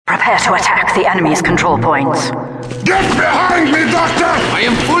Prepare to attack the enemy's control points. Get behind me, Doctor! I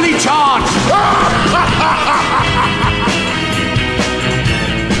am fully charged!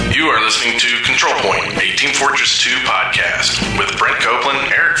 You are listening to Control Point, a Team Fortress 2 podcast with Brent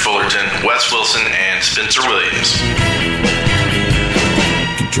Copeland, Eric Fullerton, Wes Wilson, and Spencer Williams.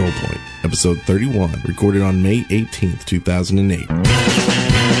 Control Point, episode 31, recorded on May 18th, 2008.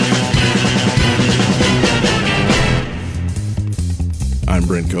 I'm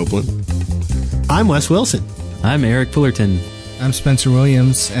Brent Copeland. I'm Wes Wilson. I'm Eric Fullerton. I'm Spencer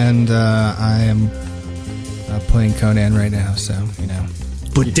Williams, and I am playing Conan right now, so, you know.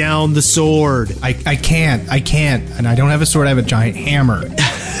 Put down the sword. I can't. And I don't have a sword, I have a giant hammer.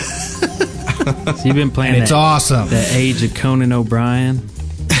 So you've been playing and it's awesome. The Age of Conan O'Brien.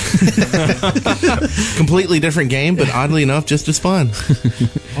 Completely different game, but oddly enough, just as fun.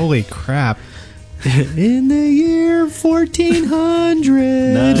 Holy crap. In the year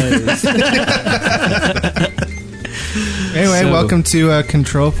 1400. Nice. Anyway, welcome to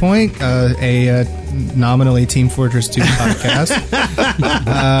Control Point, a nominally Team Fortress 2 podcast.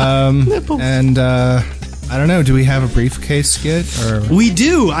 And I don't know, do we have a briefcase skit? Or? We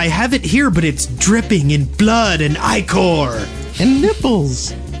do. I have it here, but it's dripping in blood and ichor. And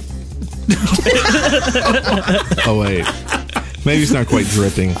nipples. Oh, wait. Maybe it's not quite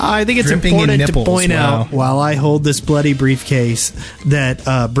dripping. I think it's Dripping important in nipples, to point wow. out, while I hold this bloody briefcase, that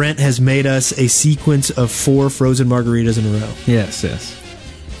Brent has made us a sequence of 4 frozen margaritas in a row. Yes.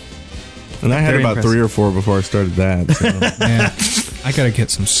 And I had Very about impressive. 3 or 4 before I started that. So. Yeah, I gotta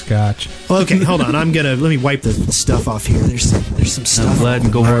get some scotch. Well, okay, hold on. Let me wipe the stuff off here. There's some stuff. Blood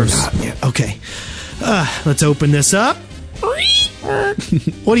and gore. Yeah, okay. Let's open this up.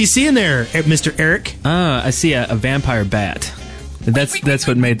 What do you see in there, Mr. Eric? I see a vampire bat. That's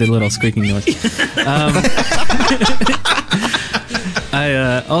what made the little squeaking noise.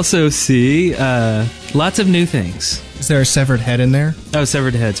 I also see lots of new things. Is there a severed head in there? Oh,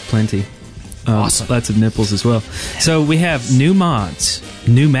 severed heads, plenty. Awesome. Lots of nipples as well. So we have new mods,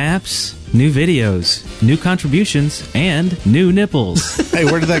 new maps, new videos, new contributions, and new nipples. Hey,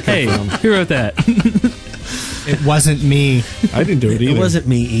 where did that come Hey, from? who wrote that? It wasn't me. I didn't do it either. It wasn't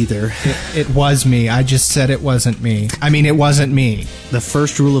me either. It was me. I just said it wasn't me. I mean, it wasn't me. The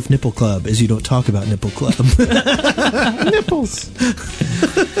first rule of Nipple Club is you don't talk about Nipple Club. Nipples.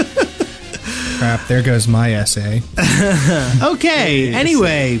 Crap, there goes my essay. Okay,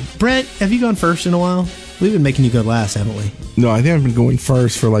 anyway, Brent, have you gone first in a while? We've been making you go last, haven't we? No, I think I've been going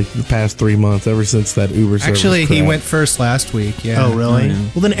first for like the past 3 months, ever since that Uber service Actually, he crashed. went first last week, yeah. Oh, really? yeah.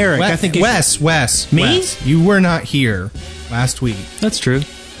 Well, then, Eric, I think you Wes. Me? Wes, you were not here last week That's true.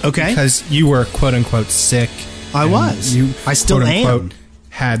 Okay, because you were quote-unquote sick. I and was. You I still quote-unquote am.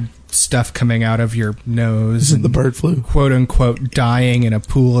 had stuff coming out of your nose and the bird flu. quote-unquote dying in a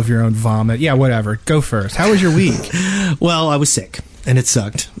pool of your own vomit. Yeah, whatever. Go first. How was your week? Well, I was sick, and it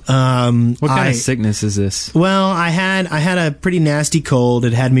sucked. What kind of sickness is this? Well, I had a pretty nasty cold.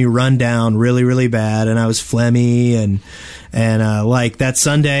 It had me run down really, really bad, and I was phlegmy, and like that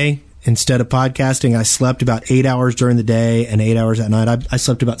Sunday, instead of podcasting, I slept about 8 hours during the day and 8 hours at night. I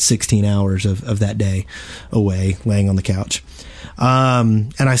slept about 16 hours of that day away, laying on the couch.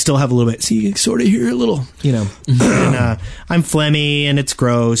 And I still have a little bit, so you can sort of hear a little, you know, and I'm phlegmy and it's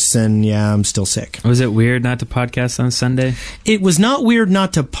gross, and yeah, I'm still sick. Was it weird not to podcast on Sunday? It was not weird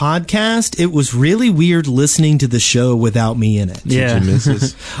not to podcast. It was really weird listening to the show without me in it. Yeah. Did you miss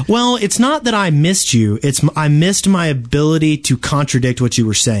us? Well, it's not that I missed you. I missed my ability to contradict what you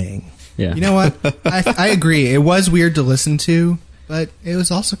were saying. Yeah. You know what? I agree. It was weird to listen to, but it was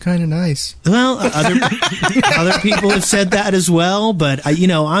also kind of nice. Well, other people have said that as well, but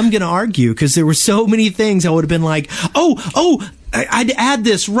I'm going to argue because there were so many things I would have been like, I'd add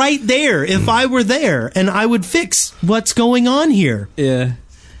this right there if I were there, and I would fix what's going on here. Yeah.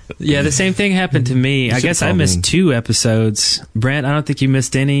 Yeah, the same thing happened to me. I guess I missed 2 episodes. Brent, I don't think you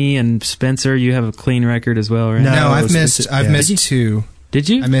missed any, and Spencer, you have a clean record as well, right? No, it I've was- missed 2. Did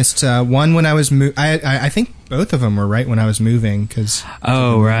you? I missed one when I was I think both of them were right when I was moving because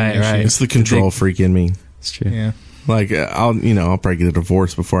right. It's the control freak in me. It's true. yeah. Like, I'll probably get a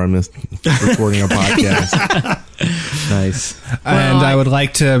divorce before I miss recording a podcast. Nice. And I would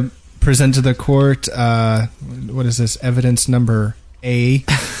like to present to the court what is this, evidence number A?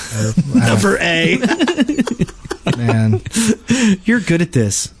 Number A. Man, You're good at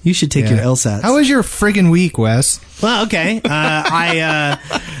this. You should take your LSATs. How was your friggin' week, Wes? Well, okay.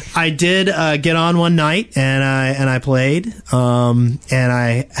 I did get on one night and I played, and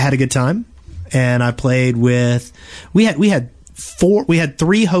I had a good time. And I played with we had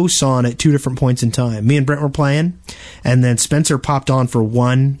 3 hosts on at 2 different points in time. Me and Brent were playing, and then Spencer popped on for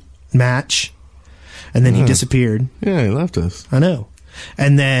one match, and then he disappeared. Yeah, he left us. I know.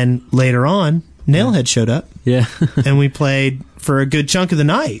 And then later on, Nailhead showed up. Yeah. And we played for a good chunk of the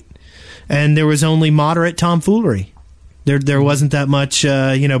night. And there was only moderate tomfoolery. There wasn't that much,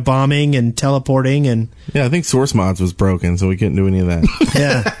 bombing and teleporting and. Yeah, I think Source Mods was broken, so we couldn't do any of that.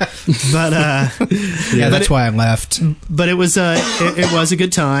 Yeah, but that's why I left. But it was it was a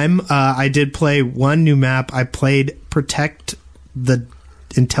good time. I did play one new map. I played Protect the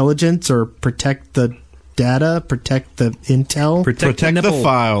Intelligence or Protect the Data, Protect the Intel, Protect the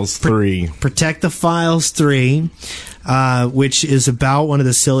Files 3. Protect the Files 3. Which is about one of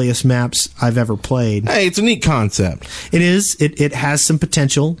the silliest maps I've ever played. Hey, it's a neat concept. It is. It has some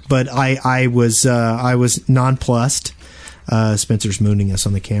potential, but I was nonplussed. Spencer's mooning us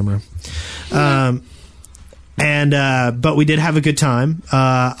on the camera. But we did have a good time.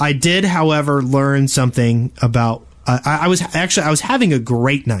 I did, however, learn something about. I was having a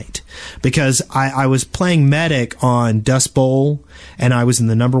great night because I was playing medic on Dust Bowl and I was in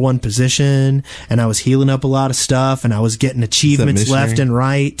the number 1 position and I was healing up a lot of stuff and I was getting achievements left and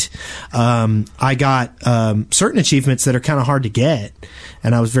right. I got certain achievements that are kind of hard to get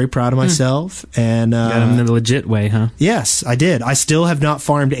and I was very proud of myself. And got them in the legit way, huh? Yes, I did. I still have not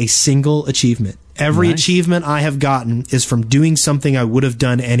farmed a single achievement. Every achievement I have gotten is from doing something I would have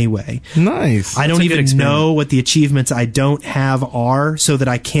done anyway. Nice. I don't even know what the achievements I don't have are, so that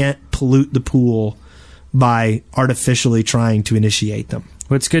I can't pollute the pool by artificially trying to initiate them.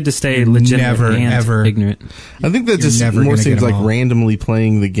 Well, it's good to stay legitimate and ever ignorant. I think that just more seems like randomly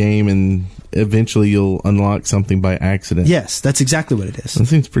playing the game and eventually you'll unlock something by accident. Yes, that's exactly what it is. That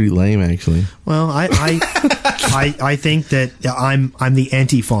seems pretty lame, actually. Well, I think that I'm the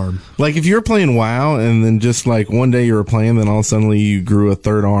anti-farm. Like if you were playing WoW and then just like one day you were playing, then all of a sudden you grew a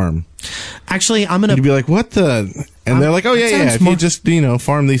third arm. Actually, I'm gonna. You'd be like, "What the?" And they're like, "Oh yeah. If you just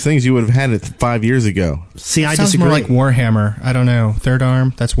farm these things, you would have had it 5 years ago." See, I sounds disagree. More like Warhammer. I don't know. Third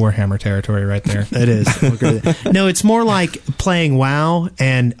arm. That's Warhammer territory right there. It is. No, it's more like playing WoW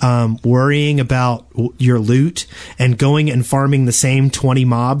and worrying about your loot and going and farming the same 20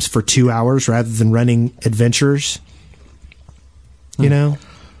 mobs for 2 hours rather than running adventures. You know.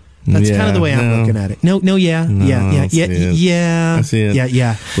 That's kind of the way I'm looking at it. Yeah. I see it.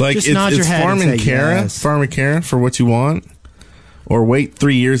 Yeah. Like just nod your head farm and say yes. Farm a Kara for what you want, or wait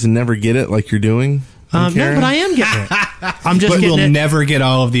 3 years and never get it like you're doing. No, but I am getting it. I'm just. But we'll never get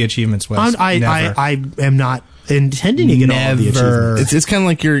all of the achievements. Wes. I am not intending to get all of the achievements. It's kind of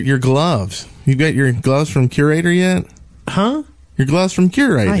like your gloves. You got your gloves from Curator yet? Huh? Your gloves from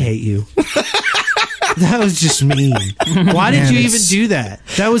Curator. I hate you. That was just mean. Why did you even do that?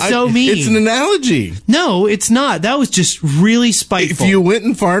 That was so mean. It's an analogy. No, it's not. That was just really spiteful. If you went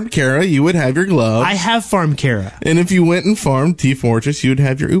and farmed Kara, you would have your gloves. I have farmed Kara. And if you went and farmed T-Fortress, you would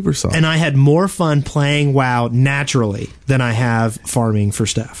have your Uber sauce. And I had more fun playing WoW naturally than I have farming for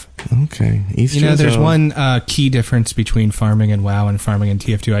stuff. Okay. There's one key difference between farming in WoW and farming in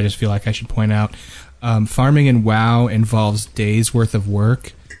TF2 I just feel like I should point out. Farming in WoW involves days worth of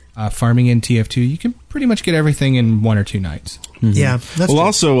work. Farming in TF2, you can pretty much get everything in 1 or 2 nights. Mm-hmm. Yeah, that's true.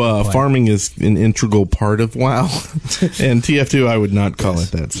 Also, farming is an integral part of WoW, and TF2 I would not call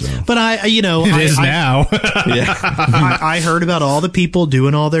it that. So. But it is now. Yeah, I heard about all the people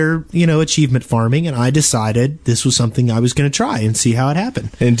doing all their achievement farming, and I decided this was something I was going to try and see how it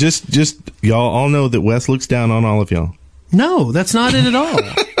happened. And just y'all all know that Wes looks down on all of y'all. No, that's not it at all.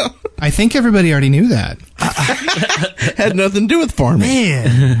 I think everybody already knew that. Had nothing to do with farming.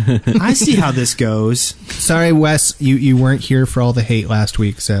 Man, I see how this goes. Sorry, Wes, you weren't here for all the hate last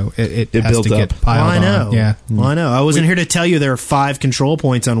week, so it has built to up. get piled I know. on. Yeah. Well, I know. I wasn't here to tell you there are 5 control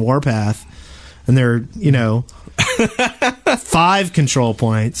points on Warpath, and there are, 5 control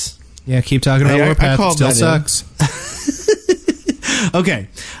points. Yeah, keep talking about Warpath. It still sucks. Okay.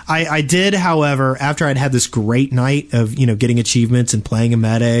 I did, however, after I'd had this great night of, getting achievements and playing a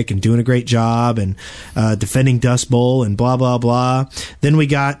medic and doing a great job and defending Dust Bowl and blah, blah, blah. Then we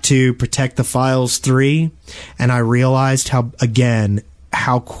got to Protect the Files 3, and I realized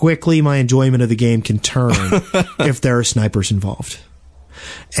how quickly my enjoyment of the game can turn if there are snipers involved.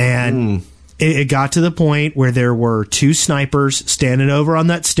 And it got to the point where there were 2 snipers standing over on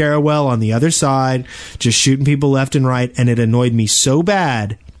that stairwell on the other side, just shooting people left and right, and it annoyed me so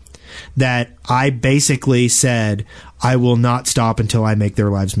bad that I basically said, I will not stop until I make their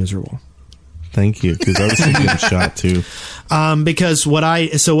lives miserable. Thank you, because I was getting shot too. Because what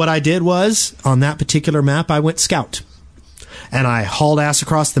I did was, on that particular map, I went scout. And I hauled ass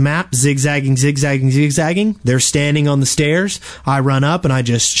across the map, zigzagging. They're standing on the stairs. I run up and I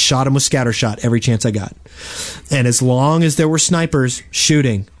just shot them with scatter shot every chance I got. And as long as there were snipers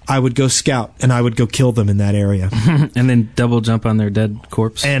shooting, I would go scout and I would go kill them in that area. And then double jump on their dead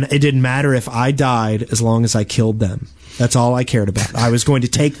corpse. And it didn't matter if I died as long as I killed them. That's all I cared about. I was going to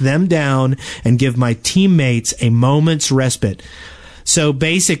take them down and give my teammates a moment's respite. So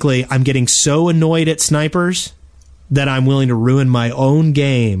basically, I'm getting so annoyed at snipers that I'm willing to ruin my own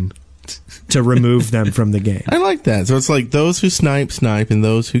game to remove them from the game. I like that. So it's like those who snipe, and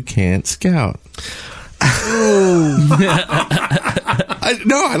those who can't, scout.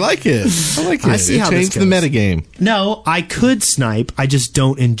 I like it. I see how it changed the metagame. No, I could snipe. I just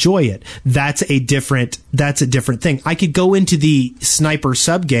don't enjoy it. That's a different thing. I could go into the sniper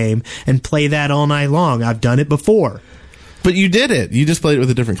sub game and play that all night long. I've done it before. But you did it. You just played it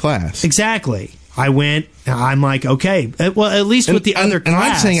with a different class. Exactly. I went, I'm like, okay, well, at least with the other class. And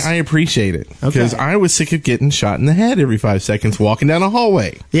I'm saying I appreciate it. Because I was sick of getting shot in the head every 5 seconds walking down a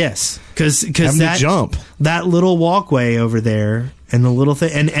hallway. Yes. Because jump. That little walkway over there and the little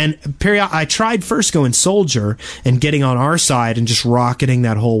thing. And I tried first going soldier and getting on our side and just rocketing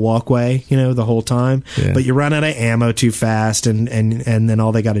that whole walkway, the whole time. Yeah. But you run out of ammo too fast and then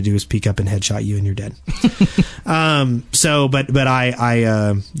all they got to do is peek up and headshot you and you're dead. That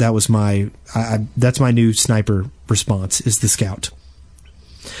was that's my new sniper response is the scout.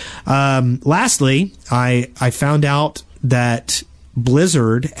 Lastly, I found out that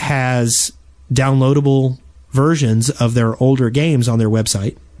Blizzard has downloadable versions of their older games on their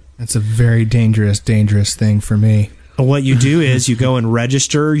website. That's a very dangerous thing for me. What you do is you go and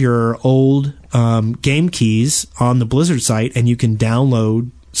register your old game keys on the Blizzard site, and you can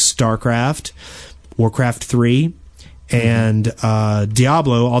download StarCraft, Warcraft 3, and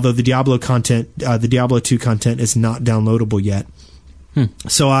Diablo, although the Diablo 2 content is not downloadable yet.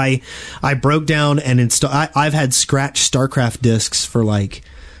 So I broke down and installed. I've had scratch StarCraft discs for 5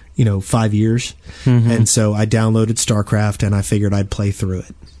 years. And so I downloaded StarCraft and I figured I'd play through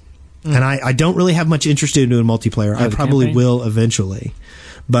it. And I don't really have much interest in doing multiplayer. I probably will eventually.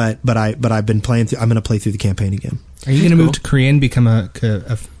 But I've been playing through. I'm going to play through the campaign again. Are you going to move to Korea and become a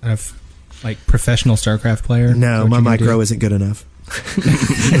professional StarCraft player? No, my micro isn't good enough.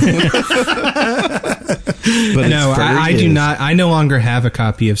 But no, I do not. I no longer have a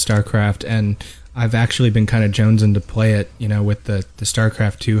copy of StarCraft, and I've actually been kind of jonesing to play it, with the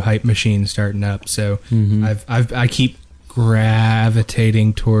StarCraft 2 hype machine starting up. So I keep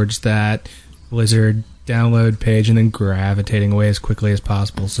gravitating towards that Blizzard download page and then gravitating away as quickly as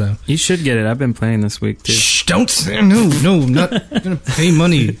possible. So you should get it. I've been playing this week too. Shh, don't say no, not gonna pay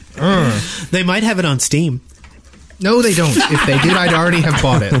money. They might have it on Steam. No, they don't. If they did, I'd already have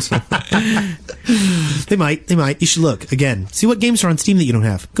bought it. They might. You should look again. See what games are on Steam that you don't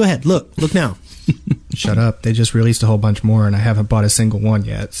have. Go ahead, look now. Shut up. They just released a whole bunch more, and I haven't bought a single one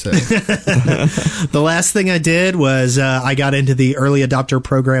yet. So the last thing I did was I got into the early adopter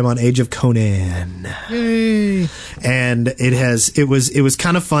program on Age of Conan. Yay! And it was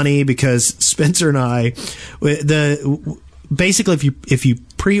kind of funny because Spencer and I, basically if you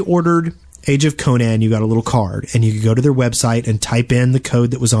pre-ordered Age of Conan, you got a little card, and you could go to their website and type in the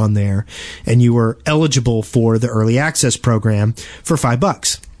code that was on there, and you were eligible for the early access program for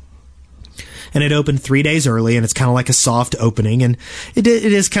 $5. And it opened 3 days early, and it's kind of like a soft opening, and it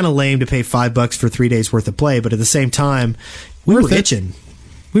is kind of lame to pay $5 for 3 days worth of play, but at the same time, we were itching.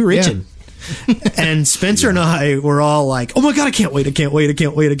 And Spencer and I were all like, oh my God, I can't wait. And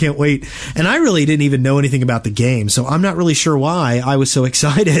I really didn't even know anything about the game, so I'm not really sure why I was so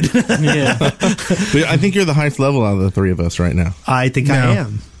excited. Yeah. But I think you're the highest level out of the three of us right now. I think I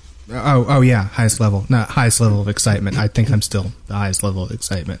am. Oh yeah, highest level. Not highest level of excitement. I think I'm still the highest level of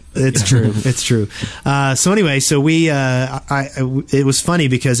excitement. It's true. It's true. So anyway, so it was funny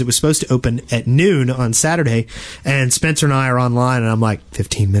because it was supposed to open at noon on Saturday, and Spencer and I are online, and I'm like,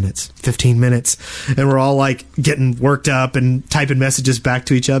 15 minutes. And we're all like getting worked up and typing messages back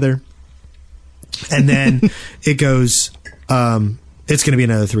to each other. And then it goes, it's going to be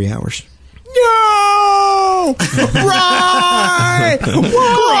another 3 hours. No! Right!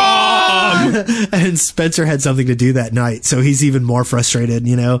 And Spencer had something to do that night, so he's even more frustrated,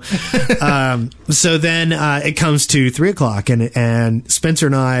 So then it comes to 3 o'clock, and Spencer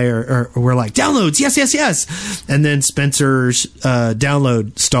and I we're like, downloads, yes. And then Spencer's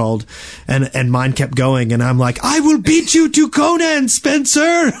download stalled, and mine kept going, and I'm like, I will beat you to Conan,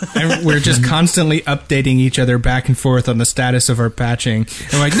 Spencer! And we're just constantly updating each other back and forth on the status of our patching.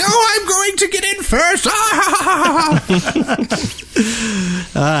 And we're like, no, I'm going to get in first!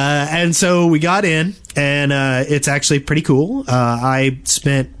 And so So we got in, and it's actually pretty cool. I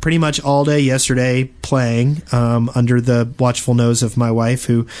spent pretty much all day yesterday playing under the watchful nose of my wife,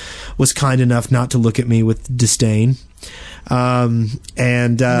 who was kind enough not to look at me with disdain.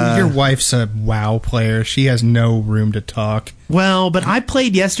 Your wife's a WoW player. She has no room to talk. Well, but I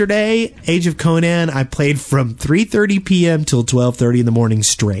played yesterday, Age of Conan. I played from 3:30 p.m. till 12:30 in the morning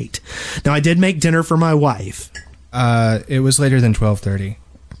straight. Now, I did make dinner for my wife. It was later than 12:30.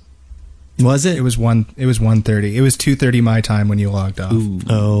 Was it? It was 1:30. It was 2:30 my time when you logged off. Ooh.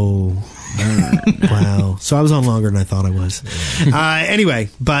 Oh. Wow. So I was on longer than I thought I was. Anyway,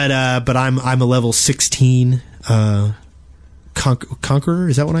 but I'm a level 16 Conqueror.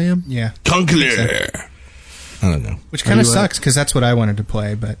 Is that what I am? Yeah. Conqueror. I don't know. Which kind of sucks because that's what I wanted to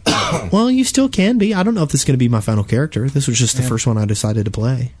play, but well, you still can be. I don't know if this is going to be my final character. This was just the first one I decided to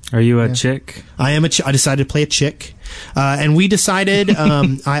play. Are you a chick? I am I decided to play a chick, and we decided.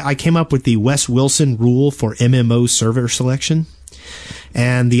 I came up with the Wes Wilson rule for MMO server selection,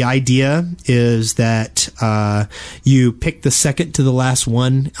 and the idea is that you pick the second to the last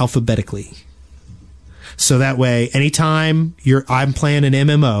one alphabetically. So that way, anytime I'm playing an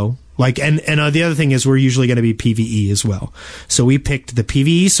MMO. And the other thing is we're usually going to be PvE as well. So we picked the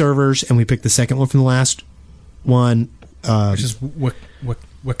PvE servers, and we picked the second one from the last one. Which is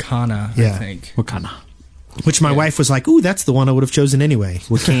Wakana, I think. Wakana. Which my wife was like, ooh, that's the one I would have chosen anyway.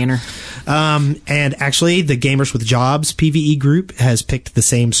 Wakaner. And actually, the Gamers with Jobs PvE group has picked the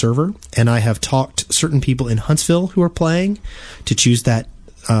same server, and I have talked certain people in Huntsville who are playing to choose that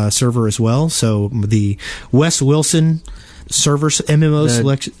server as well. So the Wes Wilson server MMO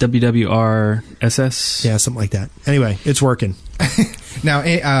selection, WWRSS, yeah, something like that. Anyway, it's working. Now,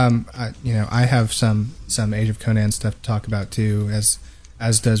 I have some Age of Conan stuff to talk about too, as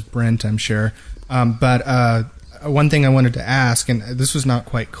does Brent, I'm sure. But one thing I wanted to ask, and this was not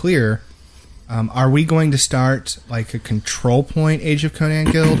quite clear, are we going to start like a control point Age of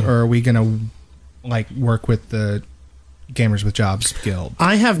Conan guild, or are we going to work with the Gamers with Jobs guild?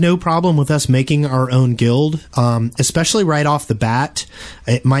 I have no problem with us making our own guild, especially right off the bat.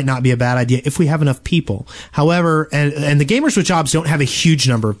 It might not be a bad idea if we have enough people. However, and the Gamers with Jobs don't have a huge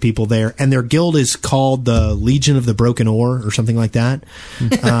number of people there, and their guild is called the Legion of the Broken Oar or something like that,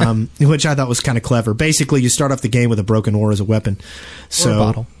 which I thought was kind of clever. Basically, you start off the game with a broken oar as a weapon. So, or a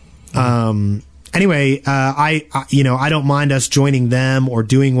bottle. Anyway, I don't mind us joining them or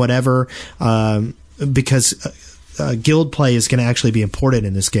doing whatever, because guild play is going to actually be important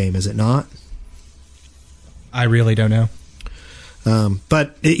in this game, is it not? I really don't know.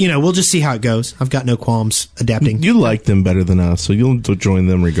 But we'll just see how it goes. I've got no qualms adapting. You like them better than us, so you'll join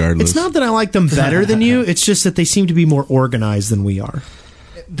them regardless. It's not that I like them better than you. It's just that they seem to be more organized than we are.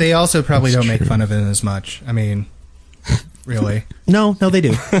 They also probably don't make fun of it as much. I mean, really? No, they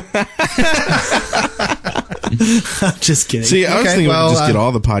do. I'm just kidding. See, I was thinking we could just get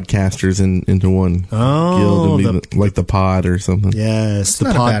all the podcasters into one guild and be like the pod or something. Yes, the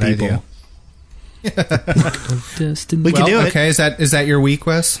pod people. We can do it. Okay, is that your week,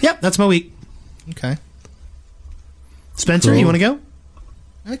 Wes? Yep, that's my week. Okay. Spencer, you want to go?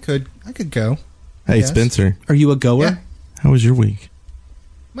 I could go. Hey, Spencer. Are you a goer? Yeah. How was your week?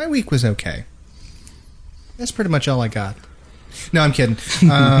 My week was okay. That's pretty much all I got. No, I'm kidding.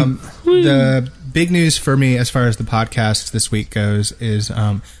 The big news for me as far as the podcast this week goes is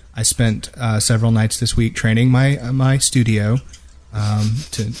I spent several nights this week training my studio,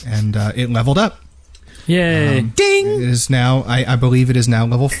 and it leveled up. Yay! Ding! It is now, I believe it is now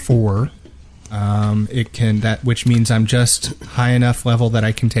level 4. Which means I'm just high enough level that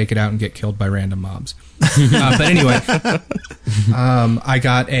I can take it out and get killed by random mobs. But anyway, I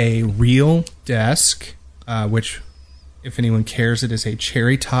got a real desk, which, if anyone cares, it is a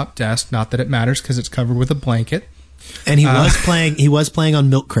cherry top desk. Not that it matters because it's covered with a blanket. And he was playing. He was playing on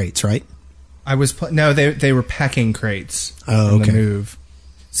milk crates, right? I was no, they were packing crates. Oh, okay. The move.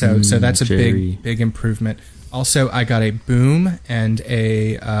 So that's a big improvement. Also, I got a boom and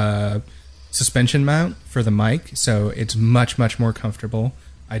a suspension mount for the mic, so it's much more comfortable.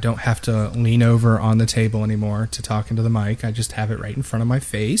 I don't have to lean over on the table anymore to talk into the mic. I just have it right in front of my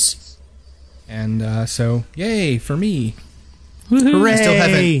face. And so, yay for me. Hooray! I still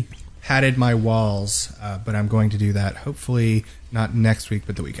haven't padded my walls, but I'm going to do that. Hopefully not next week,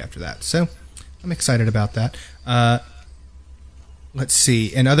 but the week after that. So I'm excited about that. Let's see.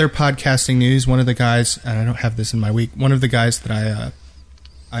 In other podcasting news, one of the guys, and I don't have this in my week, one of the guys that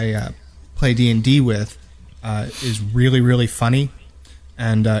I play D&D with is really funny,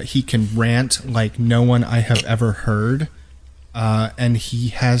 and he can rant like no one I have ever heard. And he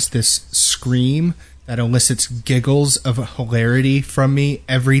has this scream that elicits giggles of hilarity from me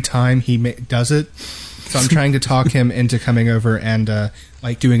every time he does it. So I'm trying to talk him into coming over and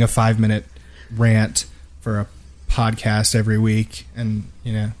like doing a 5-minute rant for a podcast every week. And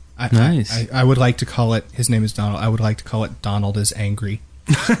nice. I would like to call it. His name is Donald. I would like to call it Donald is Angry.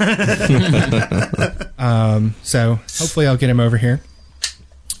 So hopefully I'll get him over here.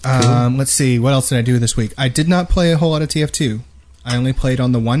 Let's see, what else did I do this week? I did not play a whole lot of TF2. I only played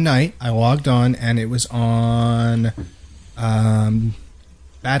on the one night. I logged on, and it was on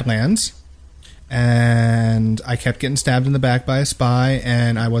Badlands, and I kept getting stabbed in the back by a spy,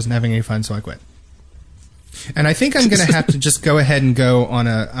 and I wasn't having any fun, so I quit. And I think I'm going to have to just go ahead and go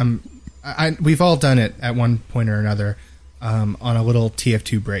on we've all done it at one point or another, on a little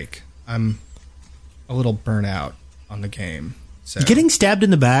TF2 break. I'm a little burnt out on the game. So. Getting stabbed in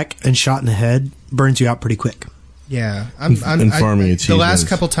the back and shot in the head burns you out pretty quick. Yeah, the last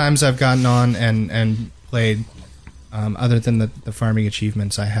couple times I've gotten on and played, other than the farming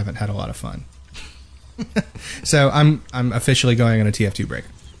achievements, I haven't had a lot of fun. So I'm officially going on a TF2 break.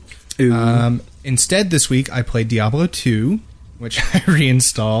 Instead, this week I played Diablo 2, which I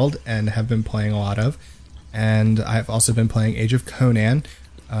reinstalled and have been playing a lot of, and I've also been playing Age of Conan.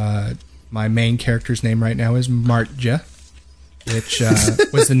 My main character's name right now is Martja, which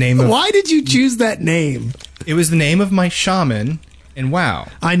was the name of... Why did you choose that name? It was the name of my shaman in WoW.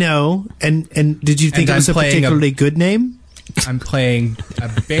 I know. And did you think it was a particularly good name? I'm playing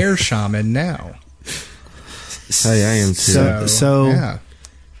a bear shaman now. Hey, I am too. So yeah.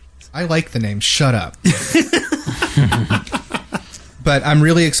 I like the name. Shut up. But I'm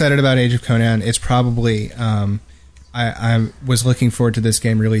really excited about Age of Conan. It's probably... I was looking forward to this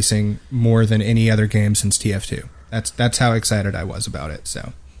game releasing more than any other game since TF2. That's how excited I was about it.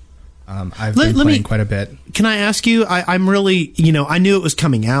 So I've been playing quite a bit. Can I ask you? I'm really, I knew it was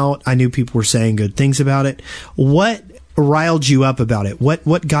coming out. I knew people were saying good things about it. What riled you up about it?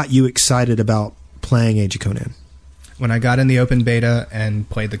 What got you excited about playing Age of Conan? When I got in the open beta and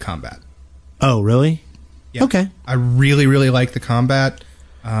played the combat. Oh, really? Yeah. Okay. I really, really like the combat,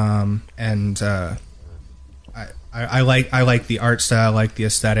 and I like the art style, I like the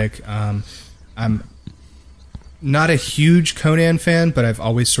aesthetic. I'm not a huge Conan fan, but I've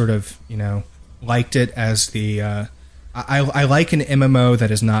always sort of, liked it as the... I like an MMO that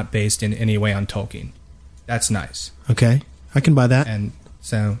is not based in any way on Tolkien. That's nice. Okay, I can buy that. And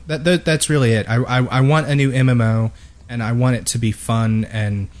so that's really it. I want a new MMO, and I want it to be fun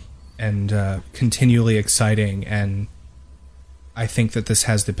and continually exciting, and I think that this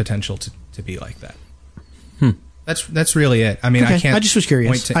has the potential to be like that. That's really it. I mean, okay. I just was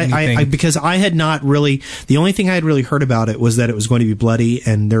curious. Because I had not really... The only thing I had really heard about it was that it was going to be bloody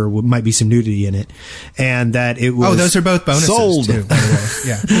and there might be some nudity in it. And that it was... Oh, those are both bonuses, sold. Too, by the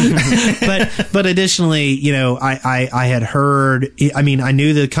way. Yeah. But additionally, I had heard... I mean, I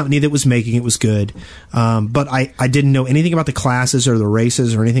knew the company that was making it was good. But I didn't know anything about the classes or the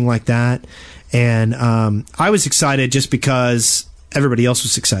races or anything like that. And I was excited just because... everybody else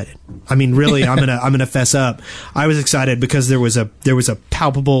was excited. I mean, really, I'm gonna fess up. I was excited because there was a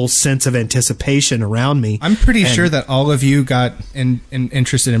palpable sense of anticipation around me. I'm pretty sure that all of you got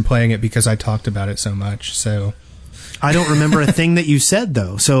interested in playing it because I talked about it so much. So I don't remember a thing that you said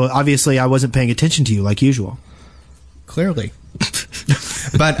though. So obviously, I wasn't paying attention to you like usual. Clearly,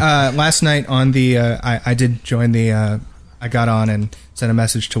 but last night on the I did join the. I got on and sent a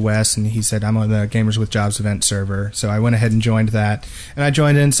message to Wes, and he said, I'm on the Gamers with Jobs event server. So I went ahead and joined that. And I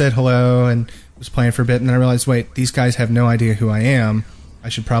joined in and said hello and was playing for a bit. And then I realized, wait, these guys have no idea who I am. I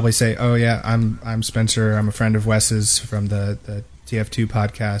should probably say, oh, yeah, I'm Spencer. I'm a friend of Wes's from the TF2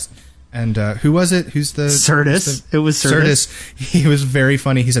 podcast. And who was it? Who's the... Certus. It was Certus. He was very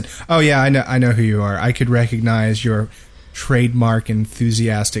funny. He said, oh, yeah, I know who you are. I could recognize your trademark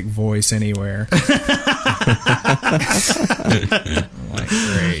enthusiastic voice anywhere. Like,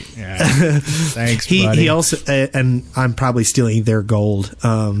 great. Yeah. Thanks, buddy. He also, and I'm probably stealing their gold.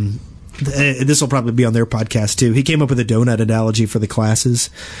 This will probably be on their podcast too. He came up with a donut analogy for the classes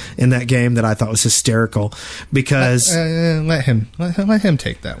in that game that I thought was hysterical because let him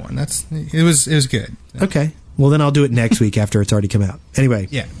take that one. It was good. Okay. Well, then I'll do it next week after it's already come out. Anyway,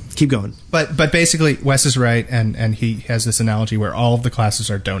 yeah, keep going. But basically, Wes is right, and he has this analogy where all of the classes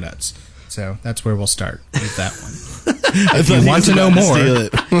are donuts. So that's where we'll start with that one. If you want to know more,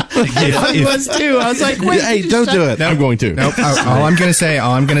 I was too. I was like, wait, hey, don't do it. I'm going to. Nope. All I'm going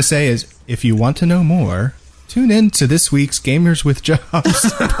to say is, if you want to know more, tune in to this week's Gamers with Jobs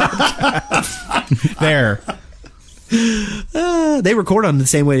podcast. There. They record on the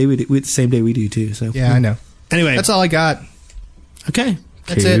same way the same day we do too. So yeah, I know. Anyway, that's all I got. Okay,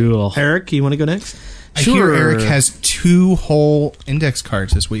 that's it. Eric, you want to go next? I hear Eric has 2 whole index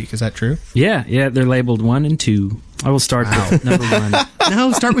cards this week. Is that true? Yeah, they're labeled 1 and 2. I will start with number 1.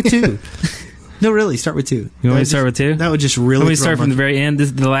 No, start with 2. No, really, start with 2. You want me to start with 2? That would just really. Let me start from the very end.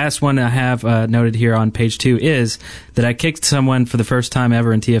 The last one I have noted here on page 2 is that I kicked someone for the first time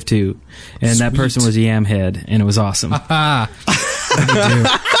ever in TF2, and that person was Yamhead, and it was awesome. You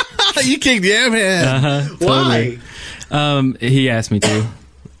kicked Yamhead. Why? He asked me to.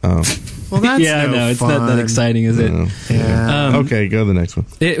 Oh. Well, that's it's not that exciting, is it? Yeah. Okay, go to the next one.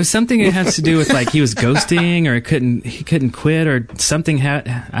 It was something that has to do with like he was ghosting, or he couldn't quit, or something.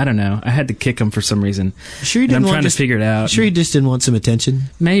 I don't know. I had to kick him for some reason. Sure, you didn't. I'm trying to figure it out. Sure, you just didn't want some attention.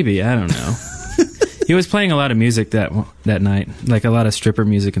 Maybe, I don't know. He was playing a lot of music that night, like a lot of stripper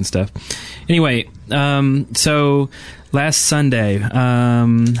music and stuff. Anyway, so last Sunday,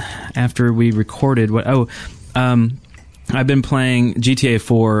 after we recorded I've been playing GTA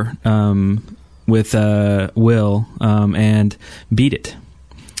 4 with Will and beat it.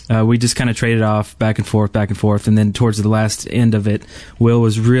 We just kind of traded off back and forth, and then towards the last end of it, Will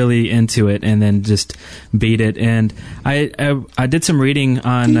was really into it, and then just beat it. And I did some reading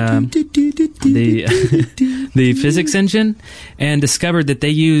on the physics engine, and discovered that they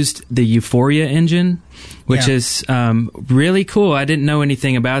used the Euphoria engine, which is really cool. I didn't know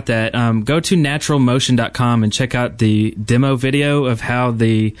anything about that. Go to naturalmotion.com and check out the demo video of how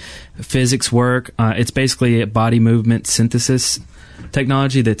the physics work. It's basically a body movement synthesis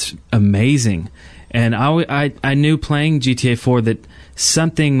technology that's amazing. And I knew playing GTA 4 that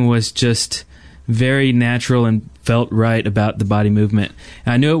something was just very natural and felt right about the body movement.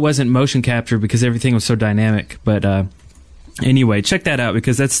 And I knew it wasn't motion capture because everything was so dynamic, but anyway, check that out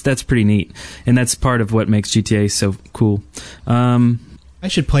because that's pretty neat, and that's part of what makes GTA so cool. I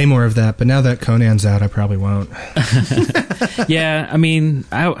should play more of that, but now that Conan's out, I probably won't. Yeah, I mean,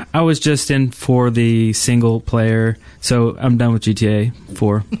 I was just in for the single player, so I'm done with GTA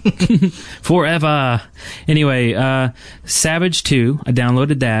 4. Forever. Anyway, Savage 2, I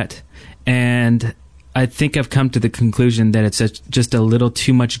downloaded that, and I think I've come to the conclusion that it's just a little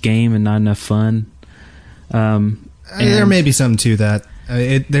too much game and not enough fun. There may be something to that.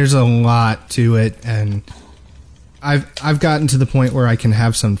 There's a lot to it, and I've gotten to the point where I can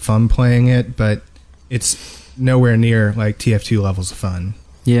have some fun playing it, but it's nowhere near like TF2 levels of fun.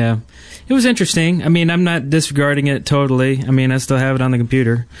 Yeah, it was interesting. I mean, I'm not disregarding it totally. I mean, I still have it on the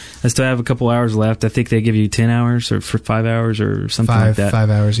computer. I still have a couple hours left. I think they give you 10 hours or for 5 hours or something like that. 5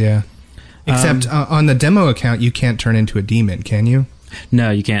 hours, yeah. Except on the demo account, you can't turn into a demon, can you?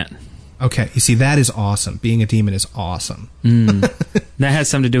 No, you can't. Okay, you see, that is awesome. Being a demon is awesome. That has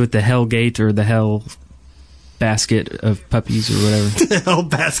something to do with the Hell Gate or the Hell Basket of Puppies or whatever. The Hell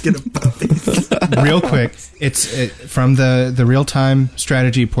Basket of Puppies. Real quick, from the real-time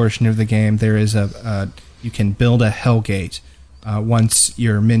strategy portion of the game, there is you can build a Hell Gate once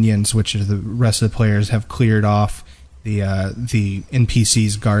your minions, which are the rest of the players, have cleared off the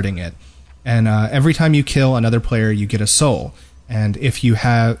NPCs guarding it. And every time you kill another player, you get a soul. And if you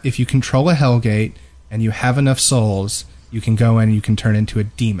control a Hellgate and you have enough souls, you can go in and you can turn into a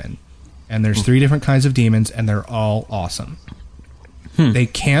demon. And there's 3 different kinds of demons, and they're all awesome. They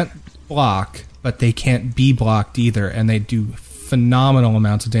can't block, but they can't be blocked either, and they do phenomenal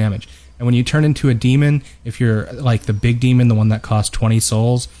amounts of damage. And when you turn into a demon, if you're like the big demon, the one that costs 20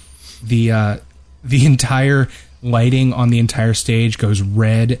 souls, the entire lighting on the entire stage goes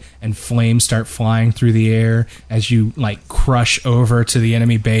red, and flames start flying through the air as you like crush over to the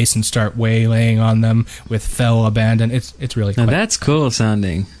enemy base and start waylaying on them with fell abandon. It's really cool. Now that's cool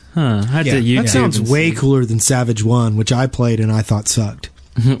sounding. Huh. That sounds way cooler than Savage 1, which I played and I thought sucked.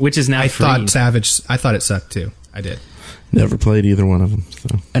 Which is now free. I thought it sucked too. I did. Never played either one of them. So.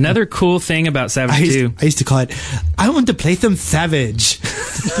 Another cool thing about Savage 2... I used to call it, I want to play some Savage.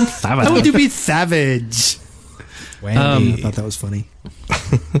 I want to be Savage. I thought that was funny.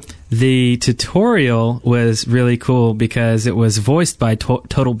 The tutorial was really cool because it was voiced by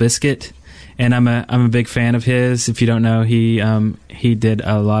Total Biscuit, and I'm a big fan of his. If you don't know, he did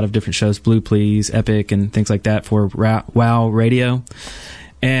a lot of different shows, Blue Please, Epic, and things like that for WoW Radio.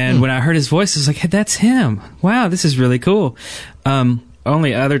 And when I heard his voice, I was like, hey, that's him. Wow, this is really cool.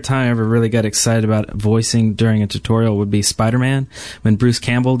 Only other time I ever really got excited about voicing during a tutorial would be Spider-Man, when Bruce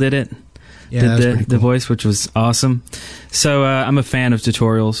Campbell did it. did the voice, which was awesome. So I'm a fan of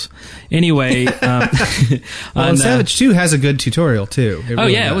tutorials. Anyway, Savage 2 has a good tutorial too.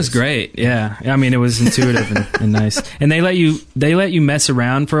 It was great. Yeah, I mean, it was intuitive and nice. And they let you mess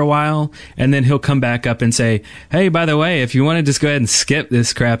around for a while, and then he'll come back up and say, "Hey, by the way, if you want to just go ahead and skip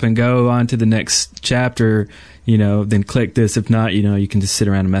this crap and go on to the next chapter, then click this. If not, you can just sit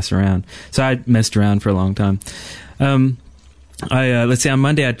around and mess around." So I messed around for a long time. Let's see, on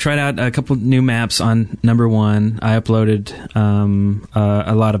Monday I tried out a couple new maps on number 1. I uploaded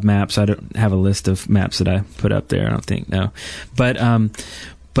a lot of maps. I don't have a list of maps that I put up there, I don't think, no. But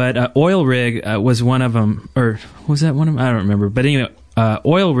Oil Rig was one of them, or was that one of them? I don't remember. But anyway,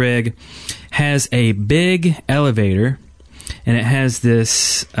 Oil Rig has a big elevator, and it has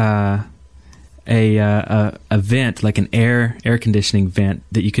this a vent, like an air conditioning vent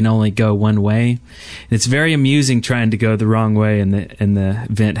that you can only go one way. And it's very amusing trying to go the wrong way in the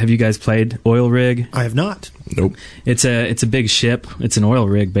vent. Have you guys played Oil Rig? I have not. Nope. It's a big ship. It's an oil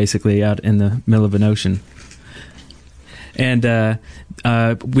rig basically out in the middle of an ocean. And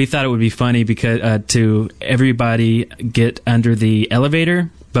we thought it would be funny because to everybody get under the elevator,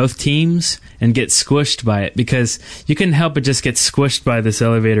 both teams, and get squished by it, because you couldn't help but just get squished by this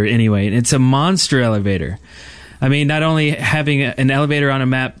elevator anyway. And it's a monster elevator. I mean, not only having an elevator on a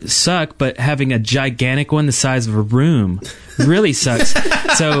map suck, but having a gigantic one the size of a room really sucks.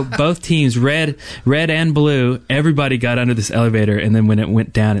 So both teams, red and blue, everybody got under this elevator, and then when it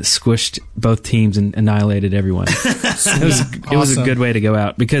went down, it squished both teams and annihilated everyone. It was a good way to go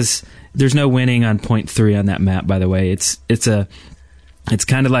out, because there's no winning on point 3 on that map, by the way. It's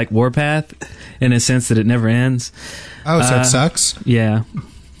kind of like Warpath in a sense that it never ends. Oh, so it sucks? Yeah.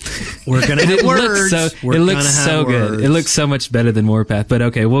 We're going to have words. It looks so good. It looks so much better than Warpath. But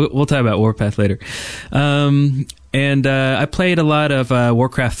okay, we'll talk about Warpath later. And I played a lot of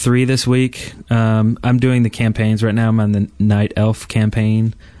Warcraft 3 this week. I'm doing the campaigns right now. I'm on the Night Elf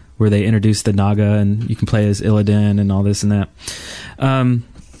campaign, where they introduce the Naga, and you can play as Illidan and all this and that.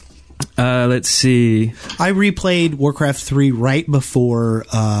 Let's see. I replayed Warcraft 3 right before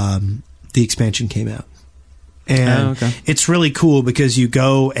the expansion came out. And it's really cool because you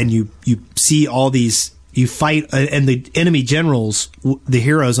go and you see all these, you fight, and the enemy generals, the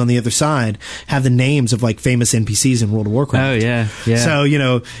heroes on the other side, have the names of like famous NPCs in World of Warcraft. Oh, yeah. So,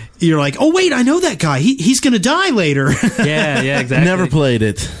 you're like, oh, wait, I know that guy. He's going to die later. Yeah, exactly. Never played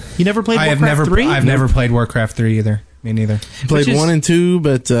it. You never played Warcraft 3? I've never played Warcraft 3 either. Me neither. Played 1 and 2,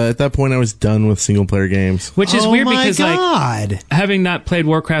 but at that point I was done with single-player games. Which is weird because, God. Having not played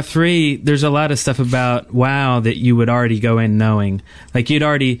Warcraft 3, there's a lot of stuff about WoW that you would already go in knowing. Like, you'd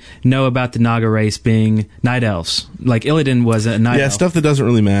already know about the Naga race being Night Elves. Like, Illidan was a Night Elf. Yeah, stuff that doesn't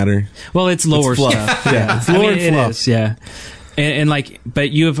really matter. Well, it's lore stuff. Yeah, it's lore and fluff. It is, yeah. But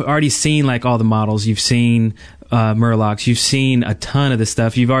you have already seen, like, all the models. You've seen Murlocs. You've seen a ton of the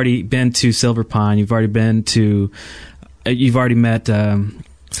stuff. You've already been to Silverpine. You've already been to... You've already met...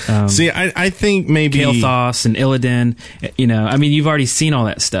 See, I think maybe... Kael'thas and Illidan. You've already seen all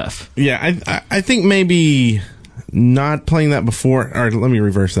that stuff. Yeah, I think maybe not playing that before... Or let me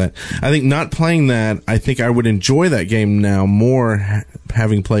reverse that. I think not playing that, I think I would enjoy that game now more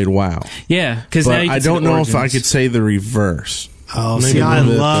having played WoW. Yeah, because now I don't know if I could say the reverse. Oh, see, I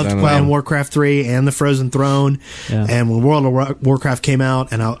loved playing Warcraft 3 and the Frozen Throne. Yeah. And when World of Warcraft came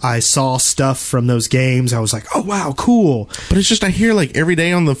out and I saw stuff from those games, I was like, oh, wow, cool. But it's just, I hear like every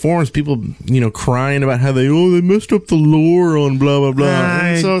day on the forums, people, crying about how they messed up the lore on blah, blah, blah.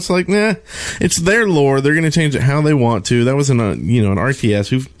 And so it's like, nah, it's their lore. They're going to change it how they want to. That was an RTS.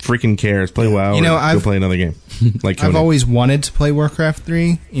 Who freaking cares? Play WoW or go play another game. I've always wanted to play Warcraft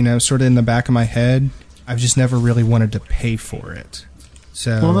 3, sort of in the back of my head. I've just never really wanted to pay for it.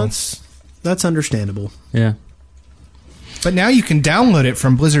 So, well, that's understandable. Yeah. But now you can download it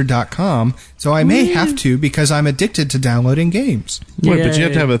from Blizzard.com, so I may have to because I'm addicted to downloading games. Wait, but you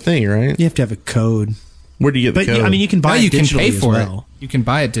have to have a thing, right? You have to have a code. Where do you get the code? You can buy it digitally. You can pay for it. You can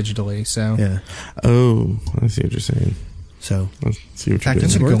buy it digitally, so. Yeah. Oh, I see what you're saying. So. Let's see what you're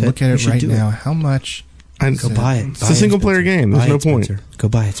doing. I'm going to look at it right now. How much... Go buy it. It's a single-player game. There's no point. Spencer. Go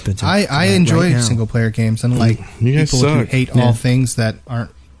buy it, Spencer. I enjoy single-player games, unlike people who hate all things that aren't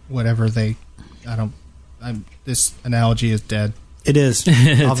whatever they... this analogy is dead. It is.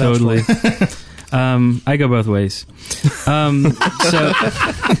 Totally. I go both ways.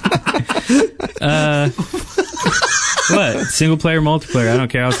 What? Single-player, multiplayer. I don't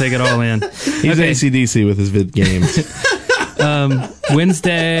care. I'll take it all in. He's AC/DC with his vid games.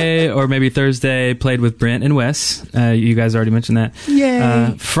 Wednesday or maybe Thursday played with Brent and Wes. You guys already mentioned that.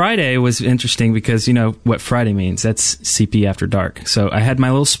 Yay. Friday was interesting because you know what Friday means. That's CP After Dark. So I had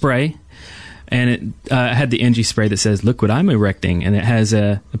my little spray. and it had the NG spray that says, "Look what I'm erecting," and it has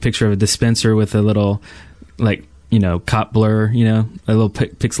a picture of a dispenser with a little, like, cop blur, a little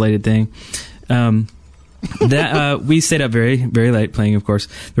pixelated thing. That we stayed up very, very late playing. Of course,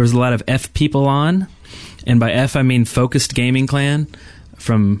 there was a lot of F people on, and by F I mean Focused Gaming Clan.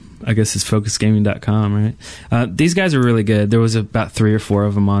 From, I guess it's FocusGaming.com, right? These guys are really good. There was about 3 or 4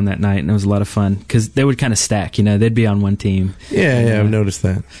 of them on that night, and it was a lot of fun because they would kind of stack. They'd be on one team. Yeah, I've noticed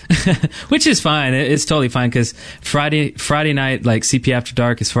that. Which is fine. It's totally fine because Friday night, like CP After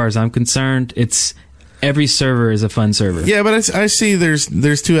Dark, as far as I'm concerned, it's every server is a fun server. Yeah, but I see there's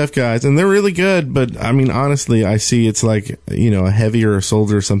 2 F guys, and they're really good. But I mean, honestly, I see it's like a heavy or a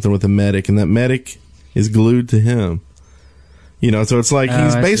soldier or something with a medic, and that medic is glued to him. So it's like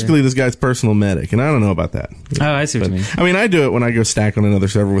he's basically this guy's personal medic, and I don't know about that. Oh, I see what you mean. I mean, I do it when I go stack on another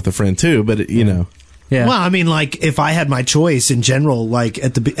server with a friend too, but Yeah. Well, I mean, like, if I had my choice in general, like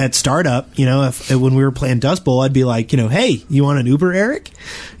at startup, if when we were playing Dust Bowl, I'd be like, hey, you want an Uber, Eric?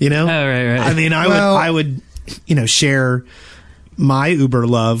 Oh, right. I mean, I would share my Uber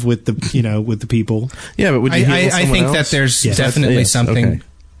love with the with the people. Yeah, but would you? I think else? that there's Yes. definitely something. Okay.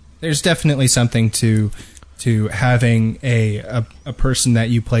 There's definitely something to having a person that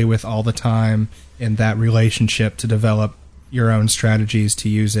you play with all the time in that relationship to develop your own strategies to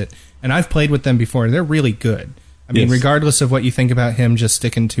use it. And I've played with them before. They're really good. I mean, regardless of what you think about him just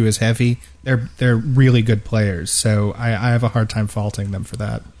sticking to his heavy, they're really good players. So I have a hard time faulting them for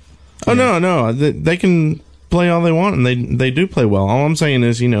that. Oh, no. They can play all they want, and they do play well. All I'm saying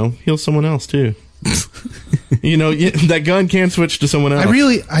is, heal someone else, too. That gun can switch to someone else.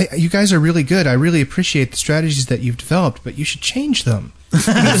 You guys are really good. I really appreciate the strategies that you've developed, but you should change them.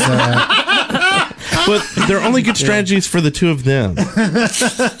 But they're only good strategies for the 2 of them.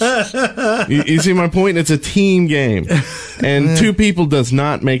 You see my point? It's a team game. And 2 people does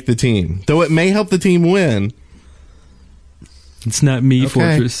not make the team. Though it may help the team win. It's not me,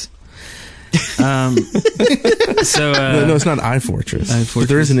 Fortress. No, it's not iFortress. But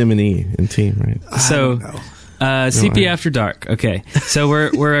there is an M&E in team, right? So, CP After Dark. Okay, so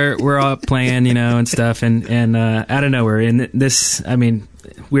we're all playing, and stuff, and out of nowhere, in this, I mean,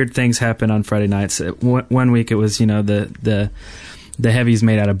 weird things happen on Friday nights. One week it was, the heavies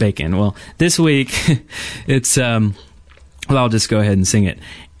made out of bacon. Well, this week it's I'll just go ahead and sing it.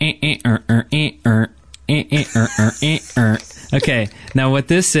 Okay, now what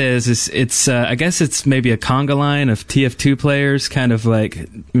this is it's I guess it's maybe a conga line of TF2 players, kind of like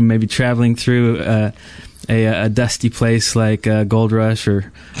maybe traveling through a dusty place like Gold Rush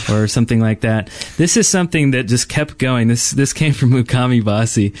or something like that. This is something that just kept going. This came from Mukami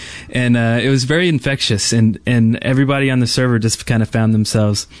Basi, and it was very infectious, and everybody on the server just kind of found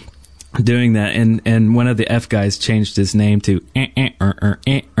themselves doing that, and one of the F guys changed his name to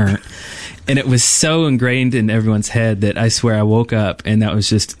and it was so ingrained in everyone's head that I swear I woke up and that was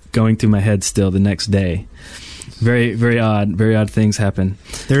just going through my head still the next day. Very, very odd things happen.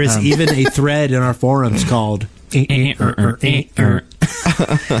 There is even a thread in our forums called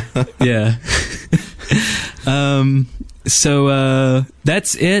yeah. So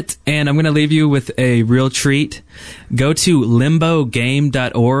that's it, and I'm going to leave you with a real treat. Go to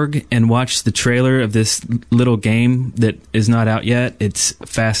limbogame.org and watch the trailer of this little game that is not out yet. It's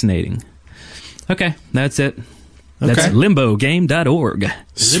fascinating. Okay, that's it. That's limbogame.org.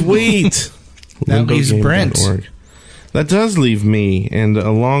 Sweet. That leaves Brent. That does leave me, and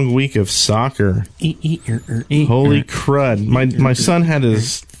a long week of soccer. Holy crud. My son had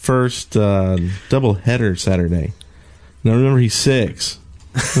his first double header Saturday. Now remember, he's 6.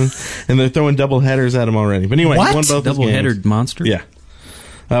 And they're throwing double headers at him already. But anyway, he won both double headed monster? Yeah.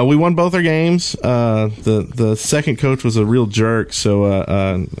 We won both our games. The second coach was a real jerk,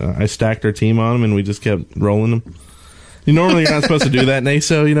 so I stacked our team on him, and we just kept rolling them. Normally you're not supposed to do that,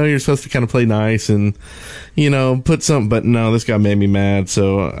 Naso. You're supposed to kind of play nice and, put something. But no, this guy made me mad.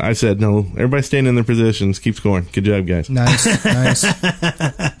 So I said, no, everybody staying in their positions. Keep scoring. Good job, guys. Nice.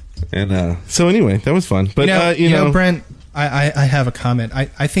 And so anyway, that was fun. But, Brent, I have a comment.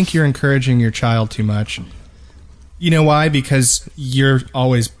 I think you're encouraging your child too much. You know why? Because you're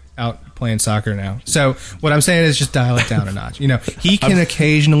always out playing soccer now. So what I'm saying is just dial it down a notch. He can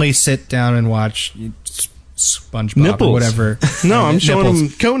occasionally sit down and watch SpongeBob Nipples. or whatever. No, I'm showing him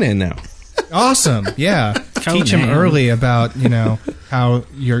Conan now. Awesome, yeah. Teach him early about how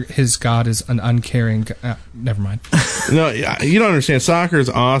his god is an uncaring. Never mind. No, you don't understand. Soccer is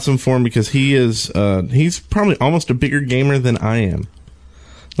awesome for him because he's probably almost a bigger gamer than I am.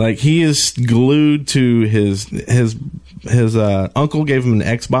 Like, he is glued to his uncle gave him an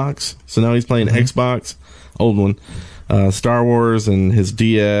Xbox, so now he's playing Xbox, old one. Star Wars and his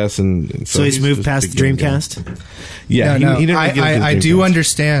DS, and So he's moved just past a the big game guy. Dreamcast? Yeah, No, he didn't get into the I do Dreamcast.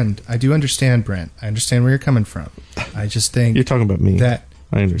 understand. I do understand, Brent. I understand where you're coming from. I just think You're talking about me. that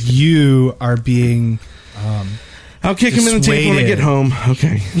I understand. you are being. I'll kick him in the teeth when I get home.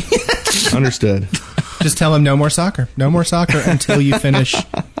 Okay. Understood. Just tell him no more soccer. No more soccer until you finish.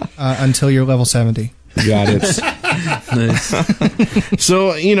 Until you're level 70. Got it. Nice.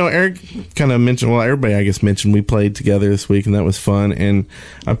 So, Eric kind of mentioned, well, everybody, I guess, mentioned we played together this week, and that was fun. And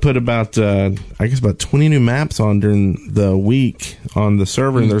I put about 20 new maps on during the week on the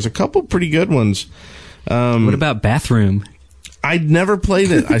server, and there's a couple pretty good ones. What about Bathroom? I'd never played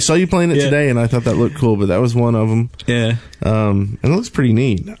it. I saw you playing it today, and I thought that looked cool, but that was one of them. Yeah. And it looks pretty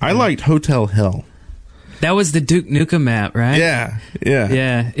neat. I liked Hotel Hell. That was the Duke Nukem map, right? Yeah.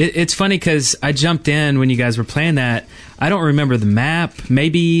 Yeah. It's funny because I jumped in when you guys were playing that. I don't remember the map.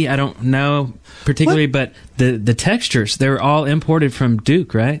 Maybe, I don't know particularly, but the textures, they were all imported from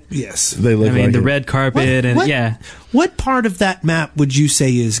Duke, right? Yes. They look like the it. red carpet yeah. What part of that map would you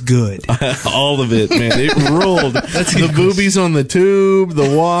say is good? All of it, man. It ruled. That's the boobies on the tube,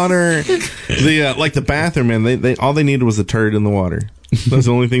 the water, the bathroom, man. They all they needed was a turd in the water. That's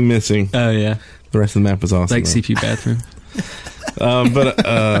the only thing missing. Oh, yeah. The rest of the map was awesome. Like CP Bathroom.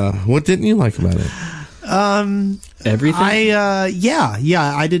 But what didn't you like about it? Everything?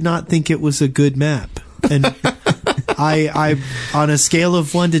 I did not think it was a good map. And I on a scale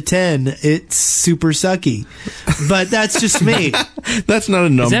of 1 to 10, it's super sucky. But that's just me. That's not a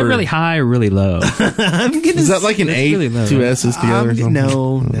number. Is that really high or really low? Is that like an That's 8, really low, 2 right? S's together or something?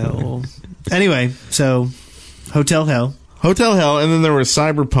 No. Anyway, so Hotel Hell. Hotel Hell, and then there was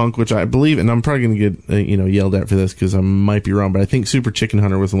Cyberpunk, which I believe, and I'm probably going to get yelled at for this because I might be wrong, but I think Super Chicken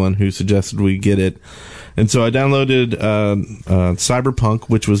Hunter was the one who suggested we get it. And so I downloaded Cyberpunk,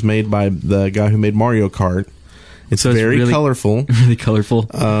 which was made by the guy who made Mario Kart. It's very really colorful. Really colorful.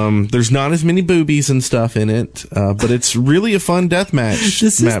 There's not as many boobies and stuff in it, but it's really a fun deathmatch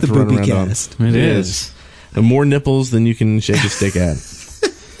This is map the to run booby around cast. on. It is. And more nipples than you can shake a stick at.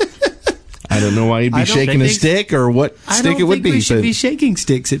 I don't know why you'd be I don't shaking a think- stick or what I stick don't it would think be. we should but- be shaking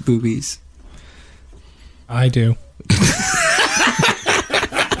sticks at boobies. I do.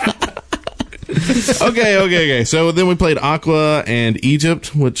 Okay. So then we played Aqua and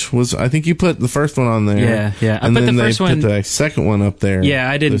Egypt, which was, I think you put the first one on there. Yeah. I And put then the first they one. put the second one up there. Yeah,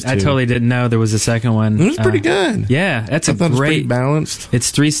 I didn't. Those I two. totally didn't know there was a second one. It was pretty good. Yeah, that's I a thought it was pretty great. balanced.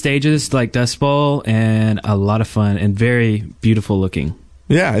 It's 3 stages like Dust Bowl and a lot of fun and very beautiful looking.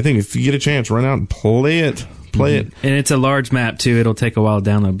 Yeah, I think if you get a chance, run out and play it. And it's a large map too. It'll take a while to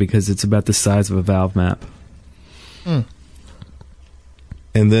download because it's about the size of a Valve map. And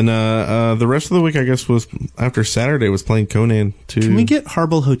then the rest of the week, I guess, was after Saturday was playing Conan 2. Can we get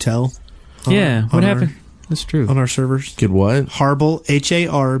Harble Hotel? Yeah, what on happened? That's true. on our servers? Get what? Harble,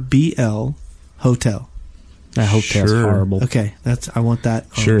 HARBL Hotel. I hope that's Sure. horrible. Okay, I want that.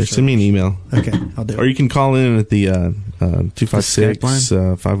 on Sure, our send me an email. servers. Okay, I'll do Or it. you can call in at the 256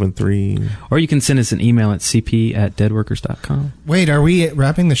 Skype 513. Or you can send us an email at cp@deadworkers.com. Wait, are we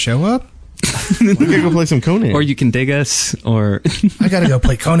wrapping the show up? We gotta go play some Conan. Or you can dig us, or I gotta go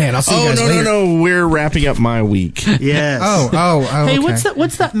play Conan. I'll see you Oh, guys no, later. no. We're wrapping up my week. Yes. Oh, Hey, okay.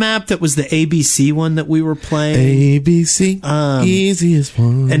 what's that map that was the ABC one that we were playing? ABC, easiest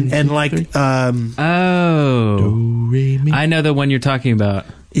one. And like oh, Re, mi. I know the one you're talking about.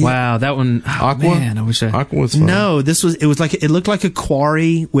 Wow, that one. Oh, Aqua? Man, I wish I. Aqua was fun. no, it looked like a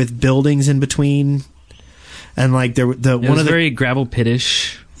quarry with buildings in between, and like It was very gravel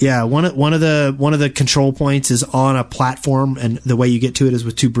pitish. one of the control points is on a platform, and the way you get to it is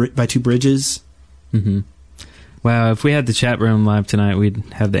with two bridges. Wow, if we had the chat room live tonight, we'd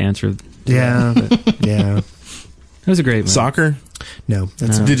have the answer. Yeah, yeah. It was a great one. Soccer? No,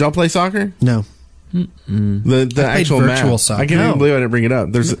 that's Did y'all play soccer? no. The played actual virtual map. soccer. I can't No. even believe I didn't bring it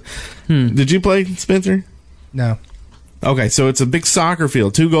up. Did you play, Spencer? No. Okay, so it's a big soccer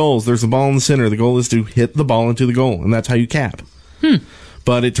field, 2 goals. There's a ball in the center. The goal is to hit the ball into the goal, and that's how you cap.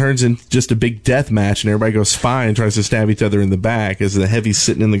 But it turns into just a big death match, and everybody goes spy and tries to stab each other in the back as the heavy's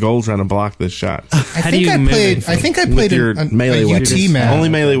sitting in the goal trying to block the shot. How do you move it? I think I With played your a melee UT weapons. map. Only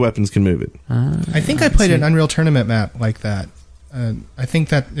melee weapons can move it. I think I played an Unreal Tournament map like that. I think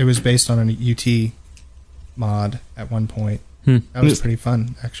that it was based on a UT mod at one point. That was pretty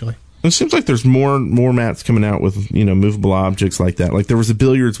fun, actually. It seems like there's more maps coming out with movable objects like that. Like there was a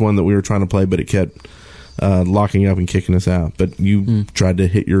billiards one that we were trying to play, but it kept locking up and kicking us out. But you tried to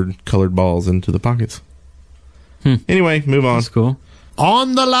hit your colored balls into the pockets. Anyway, move on. That's cool.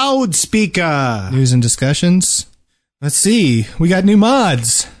 On the loudspeaker. News and discussions. Let's see. We got new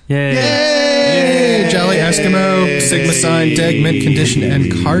mods. Yay. Yay! Jolly Eskimo, Sigma Sign, Deg, Mint Condition,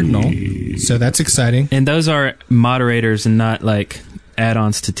 and Cardinal. So that's exciting. And those are moderators and not like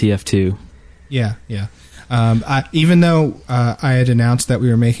add-ons to TF2. Yeah. Even though I had announced that we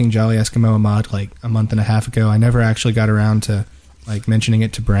were making Jolly Eskimo a mod like a month and a half ago, I never actually got around to like mentioning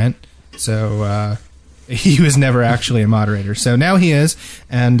it to Brent. So he was never actually a moderator. So now he is,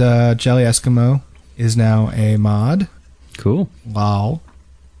 and Jolly Eskimo is now a mod. Cool. Lol.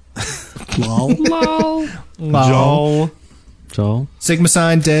 Joel. Sigma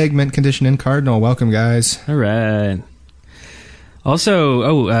Sign, Deg, Mint Condition, and Cardinal. Welcome, guys. All right.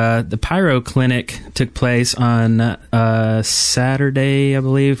 Also, the Pyro Clinic took place on Saturday, I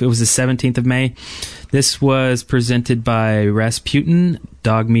believe. It was the 17th of May. This was presented by Rasputin,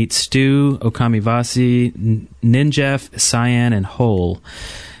 Dog Meat Stew, Okami Vasi, Ninjef, Cyan, and Hole.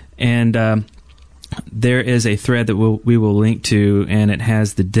 And there is a thread that we will link to, and it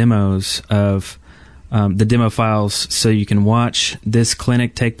has the demos of the demo files, so you can watch this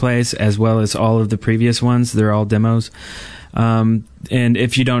clinic take place as well as all of the previous ones. They're all demos. And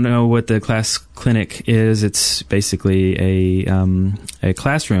if you don't know what the class clinic is, it's basically a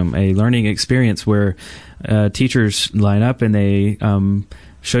classroom, a learning experience where teachers line up and they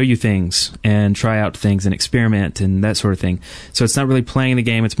show you things and try out things and experiment and that sort of thing. So it's not really playing the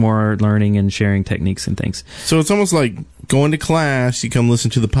game, it's more learning and sharing techniques and things. So it's almost like going to class, you come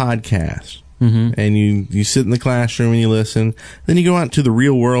listen to the podcast. Mm-hmm. And you sit in the classroom and you listen. Then you go out to the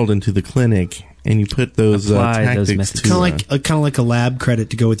real world, into the clinic, and you put those tactics to... Kind of like a lab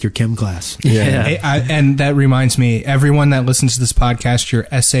credit to go with your chem class. Yeah. Hey, and that reminds me, everyone that listens to this podcast, your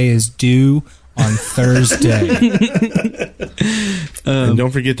essay is due on Thursday. And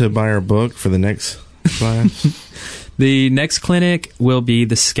don't forget to buy our book for the next class. The next clinic will be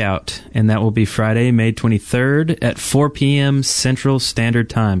the Scout, and that will be Friday, May 23rd at 4 p.m. Central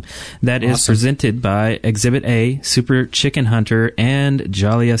Standard Time. That is presented by Exhibit A, Super Chicken Hunter, and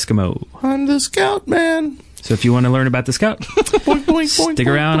Jolly Eskimo. I'm the Scout, man. So if you want to learn about the Scout, stick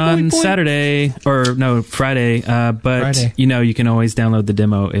around on Saturday, or no, Friday. But, Friday. You can always download the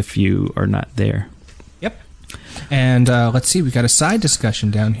demo if you are not there. Yep. And let's see, we got a side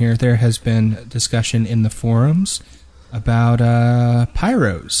discussion down here. There has been discussion in the forums about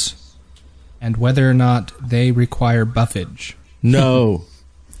pyros and whether or not they require buffage. No.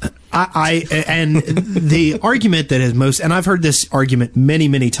 And the argument that is most, and I've heard this argument many,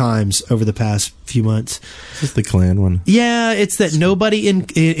 many times over the past few months. This is the clan one. Yeah, it's that nobody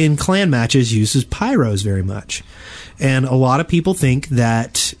in clan matches uses pyros very much. And a lot of people think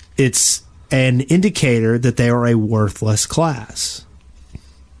that it's an indicator that they are a worthless class.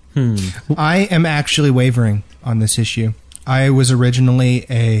 I am actually wavering on this issue. I was originally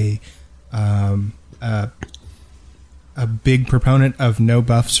a big proponent of no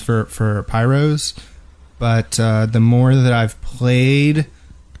buffs for pyros, but the more that I've played,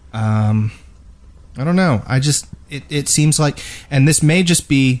 I don't know. It seems like, and this may just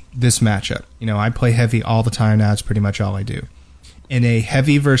be this matchup. I play heavy all the time now. It's pretty much all I do. In a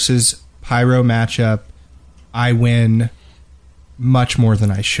heavy versus pyro matchup, I win much more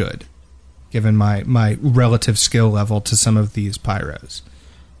than I should, given my relative skill level to some of these pyros.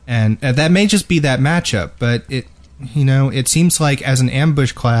 And that may just be that matchup, but it seems like as an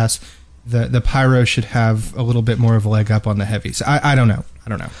ambush class, the pyro should have a little bit more of a leg up on the heavies. I don't know.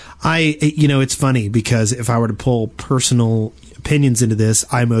 It's funny because if I were to pull personal opinions into this,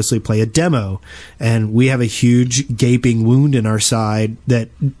 I mostly play a demo, and we have a huge gaping wound in our side that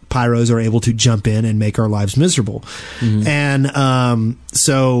pyros are able to jump in and make our lives miserable. Mm-hmm. And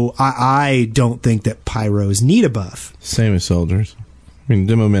so I don't think that pyros need a buff. Same as soldiers. I mean,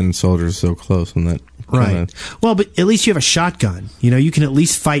 demo men and soldiers are so close on that. Right. Well, but at least you have a shotgun. You can at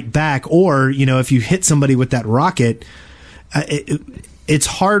least fight back, or if you hit somebody with that rocket, it's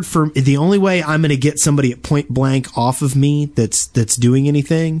hard for the only way I'm going to get somebody at point blank off of me that's doing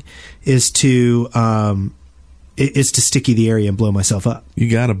anything is to sticky the area and blow myself up. You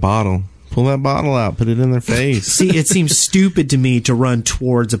got a bottle. Pull that bottle out. Put it in their face. See, it seems stupid to me to run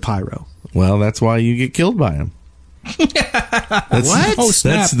towards a pyro. Well, that's why you get killed by them. What? Oh,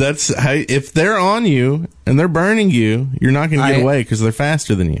 snap. That's how, if they're on you and they're burning you, you're not going to get away because they're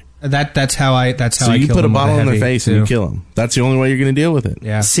faster than you. That's how I So you kill put a them with bottle in their heavy, face too. and you kill them. That's the only way you're going to deal with it.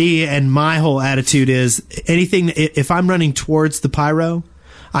 Yeah. See, and my whole attitude is anything, if I'm running towards the pyro,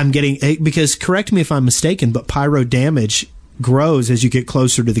 I'm getting, because correct me if I'm mistaken, but pyro damage grows as you get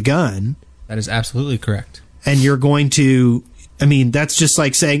closer to the gun. That is absolutely correct. And you're going to, that's just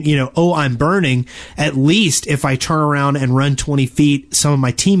like saying, I'm burning. At least if I turn around and run 20 feet, some of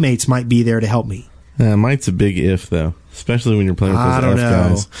my teammates might be there to help me. Might's a big if, though. especially when you're playing with those I don't F know,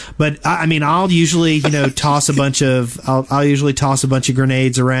 guys. but I mean, I'll usually toss a bunch of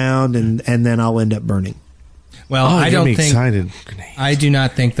grenades around, and then I'll end up burning. Well, Oh, I you got don't me think excited. I do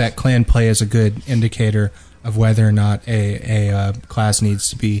not think that clan play is a good indicator of whether or not a class needs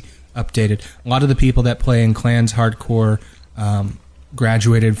to be updated. A lot of the people that play in clans hardcore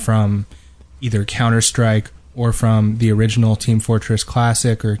graduated from either Counter-Strike or from the original Team Fortress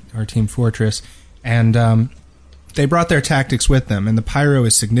Classic or Team Fortress, and they brought their tactics with them, and the pyro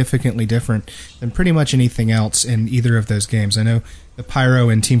is significantly different than pretty much anything else in either of those games. I know the pyro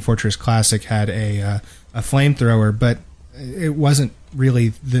in Team Fortress Classic had a flamethrower, but it wasn't really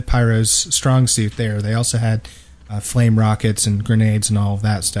the pyro's strong suit there. They also had flame rockets and grenades and all of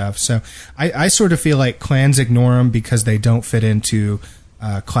that stuff. So I sort of feel like clans ignore them because they don't fit into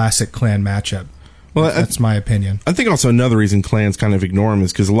classic clan matchup. Well, that's my opinion. I think also another reason clans kind of ignore them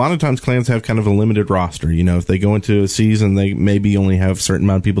is because a lot of times clans have kind of a limited roster. You know, if they go into a season, they maybe only have a certain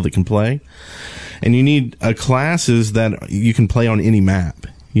amount of people that can play. And you need classes that you can play on any map,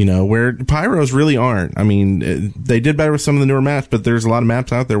 you know, where pyros really aren't. I mean, they did better with some of the newer maps, but there's a lot of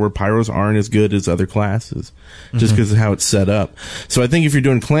maps out there where pyros aren't as good as other classes just because of how it's set up. So I think if you're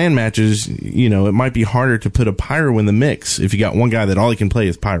doing clan matches, you know, it might be harder to put a pyro in the mix if you got one guy that all he can play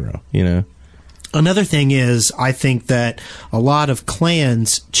is pyro, you know. Another thing is, I think that a lot of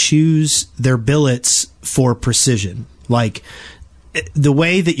clans choose their billets for precision. Like, the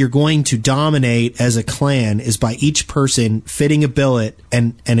way that you're going to dominate as a clan is by each person fitting a billet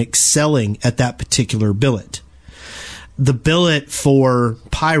and excelling at that particular billet. The billet for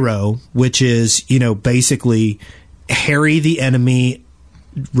pyro, which is, you know, basically harry the enemy,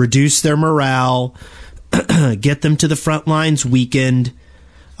 reduce their morale, get them to the front lines weakened,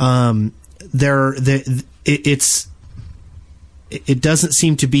 it doesn't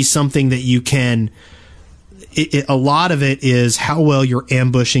seem to be something that you can. A lot of it is how well you're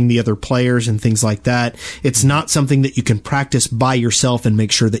ambushing the other players and things like that. It's not something that you can practice by yourself and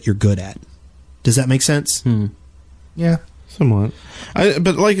make sure that you're good at. Does that make sense? Yeah, somewhat.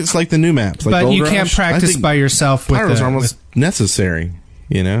 But like it's like the new maps. Like but Gold you Rush, can't practice by yourself. With pyros are almost necessary.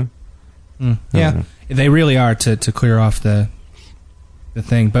 You know. Yeah, they really are to clear off the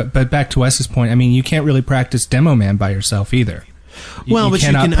thing. But back to Wes's point, I mean, you can't really practice Demo Man by yourself either. You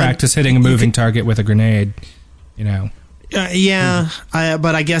cannot practice hitting a moving target with a grenade, you know.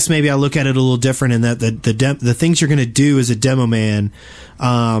 But I guess maybe I look at it a little different in that the things you're going to do as a Demo Man,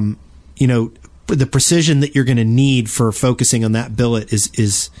 you know, the precision that you're going to need for focusing on that billet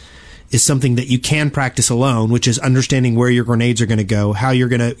is something that you can practice alone, which is understanding where your grenades are going to go, how you're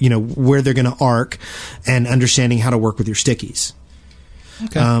going to, you know, where they're going to arc, and understanding how to work with your stickies.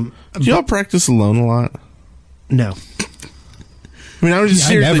 Okay. Do y'all practice alone a lot? No. I mean, I was just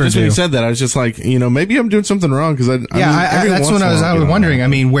seriously, just when you said that, I was just like, you know, maybe I'm doing something wrong because that's what I was wondering. I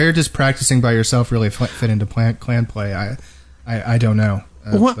mean, where does practicing by yourself really fit into clan play? I don't know.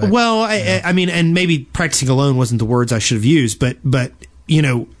 I mean, and maybe practicing alone wasn't the words I should have used, but you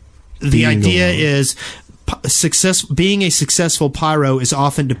know, the idea is being a successful pyro is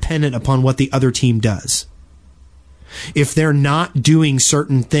often dependent upon what the other team does. If they're not doing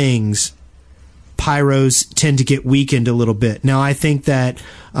certain things, pyros tend to get weakened a little bit. Now, I think that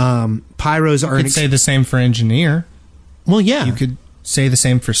pyros are... You could say the same for engineer. Well, yeah. You could say the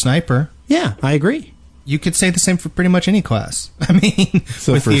same for sniper. Yeah, I agree. You could say the same for pretty much any class. I mean,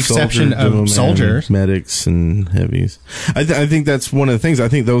 so with the exception of soldiers. Medics and heavies. I think that's one of the things. I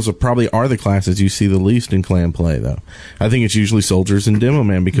think those probably are the classes you see the least in clan play, though. I think it's usually soldiers and Demo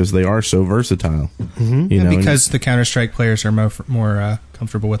Man because they are so versatile. Mm-hmm. You know, because the Counter-Strike players are more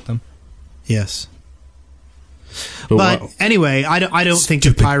comfortable with them. Yes. But anyway, I don't think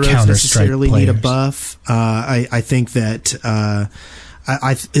that pyros necessarily need a buff. I think that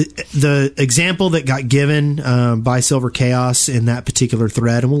the example that got given by Silver Chaos in that particular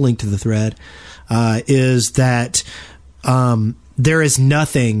thread, and we'll link to the thread, is that there is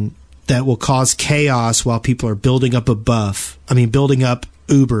nothing that will cause chaos while people are building up building up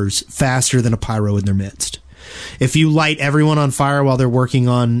Ubers faster than a pyro in their midst. If you light everyone on fire while they're working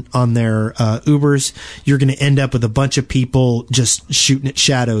on their Ubers, you're going to end up with a bunch of people just shooting at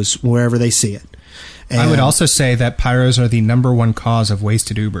shadows wherever they see it. And I would also say that pyros are the number one cause of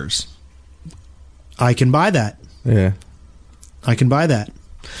wasted Ubers. I can buy that. Yeah. I can buy that.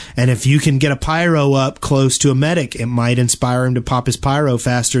 And if you can get a pyro up close to a medic, it might inspire him to pop his pyro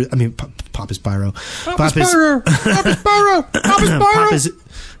faster. I mean, pop his pyro. Pop his pyro. Pop his pyro. Pop his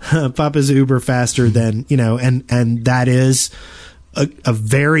pyro. Pop his Uber faster than, you know, and that is a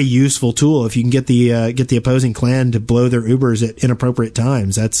very useful tool. If you can get the opposing clan to blow their Ubers at inappropriate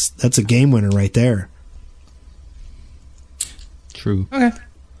times, that's a game winner right there. True. Okay.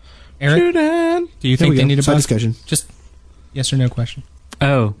 Eric, do you think they need a Side buff? discussion. Just yes or no question.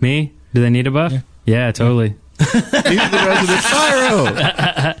 Oh, me? Do they need a buff? Yeah, totally.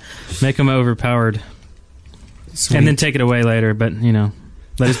 Make them overpowered. Sweet. And then take it away later, but, let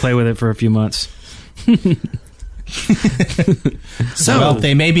us play with it for a few months. Well,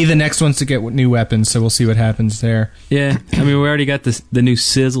 they may be the next ones to get new weapons, so we'll see what happens there. Yeah, we already got the new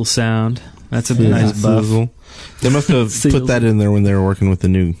sizzle sound. That's a nice buff. Sizzle. They must have put that in there when they were working with the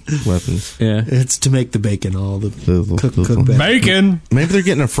new weapons. Yeah. It's to make the bacon all the Sizzle, cook sizzle. better. Bacon! Maybe they're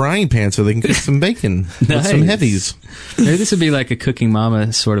getting a frying pan so they can cook some bacon with some Nice. heavies. Maybe this would be like a Cooking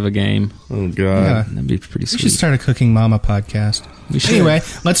Mama sort of a game. Oh, God. Yeah. That'd be pretty We sweet. should start a Cooking Mama podcast. We should. Anyway,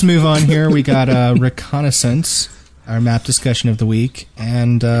 let's move on here. We got Reconnaissance, our map discussion of the week,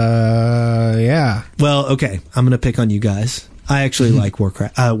 and yeah. Well, okay, I'm going to pick on you guys. I actually like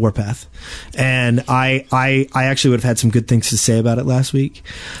Warpath, and I actually would have had some good things to say about it last week.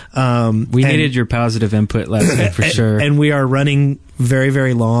 We needed your positive input last week for sure. And we are running very,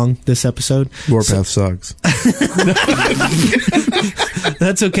 very long this episode. Warpath sucks.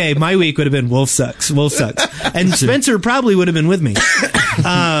 That's okay. My week would have been Wolf sucks. And Spencer probably would have been with me.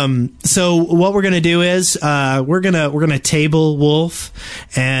 So what we're going to do is we're going to table Wolf,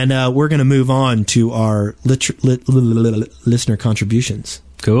 and we're going to move on to our listener contributions.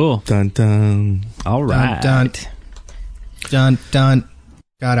 Cool. Dun, dun. All right. Dun, dun, dun.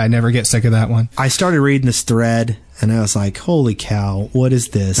 God, I never get sick of that one. I started reading this thread, and I was like, "Holy cow! What is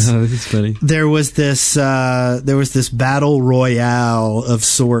this?" Oh, this is funny. There was this battle royale of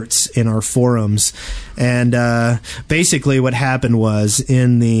sorts in our forums, and basically what happened was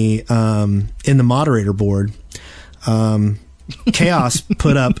in the moderator board, Chaos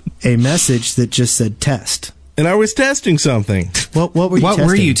put up a message that just said "test." And I was testing something. What were you? What testing?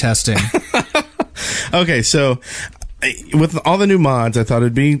 were you testing? Okay, so with all the new mods, I thought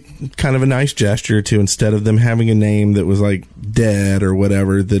it'd be kind of a nice gesture to, instead of them having a name that was like dead or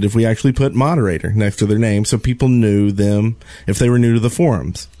whatever, that if we actually put moderator next to their name so people knew them if they were new to the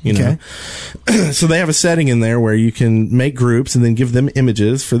forums, you know. So they have a setting in there where you can make groups and then give them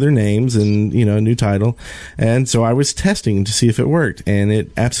images for their names and, a new title. And so I was testing to see if it worked, and it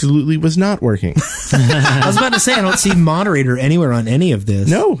absolutely was not working. I was about to say I don't see moderator anywhere on any of this.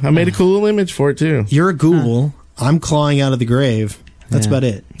 No, I made a cool little image for it too. You're a ghoul. I'm clawing out of the grave. That's about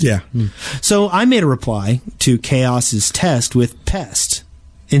it. Yeah. So I made a reply to Chaos's test with pest,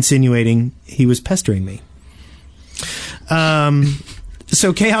 insinuating he was pestering me.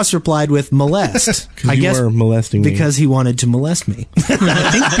 So Chaos replied with molest. I you guess were molesting me. because he wanted to molest me.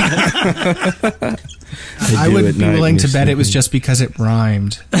 I would be willing to bet it was just because it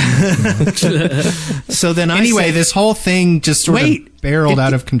rhymed. So then Anyway, I said, this whole thing just sort of barreled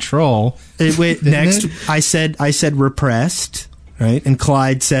out of control. next I said repressed, right? And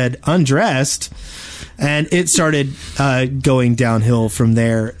Clyde said undressed. And it started going downhill from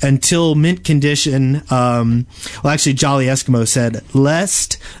there until mint condition. Actually, Jolly Eskimo said,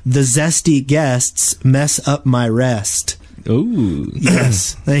 "Lest the zesty guests mess up my rest." Ooh.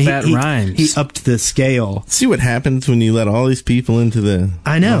 Yes, That rhymes. He upped the scale. See what happens when you let all these people into the...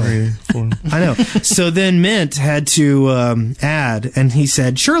 I know. I know. So then Mint had to add, and he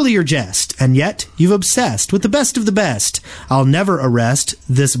said, "Surely you're jest, and yet you've obsessed with the best of the best. I'll never arrest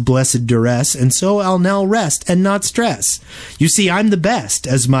this blessed duress, and so I'll now rest and not stress. You see, I'm the best,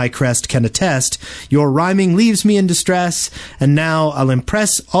 as my crest can attest. Your rhyming leaves me in distress, and now I'll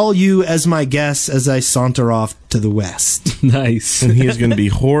impress all you as my guests as I saunter off to the west." Nice. And he is going to be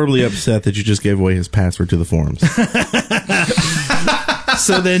horribly upset that you just gave away his password to the forums.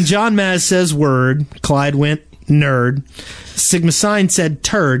 So then John Maz says word. Clyde went nerd. Sigma Sign said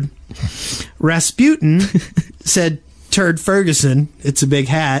turd. Rasputin said turd Ferguson. It's a big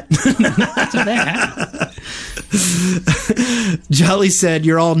hat. Jolly said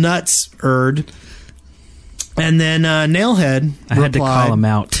you're all nuts, Erd. And then Nailhead I had to call him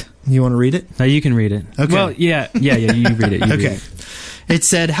out. You want to read it? No, you can read it. Okay. Well, yeah, you read it. Okay. It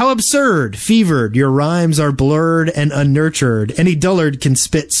said, "How absurd, fevered, your rhymes are blurred and unnurtured. Any dullard can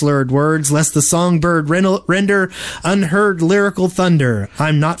spit slurred words, lest the songbird render unheard lyrical thunder.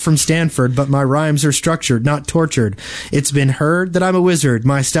 I'm not from Stanford, but my rhymes are structured, not tortured. It's been heard that I'm a wizard,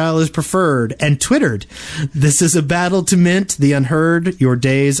 my style is preferred, and twittered. This is a battle to mint the unheard, your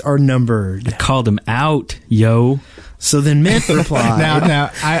days are numbered." Called him out, yo. So then Mint replied. Now,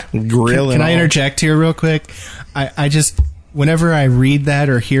 can I interject here real quick? I just, whenever I read that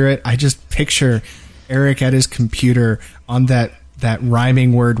or hear it, I just picture Eric at his computer on that that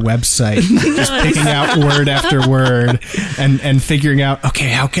rhyming word website, just picking out word after word and figuring out, okay,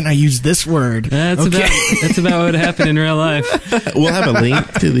 how can I use this word? That's about what happened in real life. We'll have a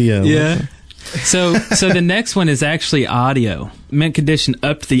link to the yeah. So the next one is actually audio. Mint Condition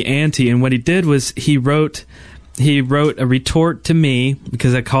upped the ante, and what he did was he wrote a retort to me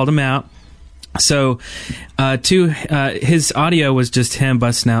because I called him out. So his audio was just him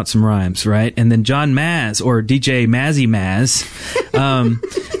busting out some rhymes, right? And then John Maz, or DJ Mazzy Maz,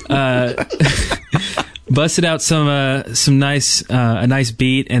 busted out some nice a nice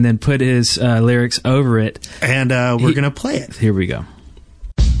beat and then put his lyrics over it. And we're gonna play it. Here we go.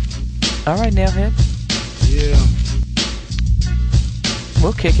 All right, Nailhead. Yeah.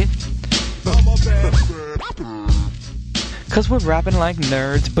 We'll kick it. Cause we're rapping like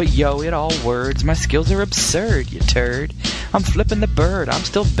nerds, but yo, it all words. My skills are absurd, you turd. I'm flipping the bird, I'm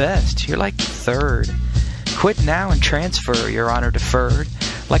still best, you're like third. Quit now and transfer, your honor deferred.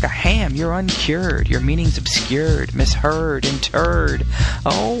 Like a ham, you're uncured, your meaning's obscured, misheard, interred.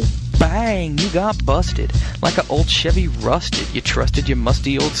 Oh, bang, you got busted. Like an old Chevy rusted. You trusted your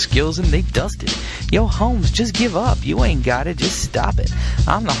musty old skills and they dusted. Yo, Holmes, just give up. You ain't got it, just stop it.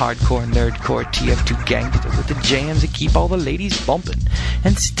 I'm the hardcore, nerdcore TF2 gangster with the jams that keep all the ladies bumping.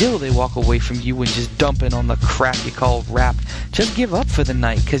 And still they walk away from you and just dumping on the crap you call rap. Just give up for the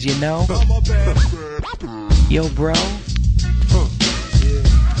night, cause you know... Yo, bro...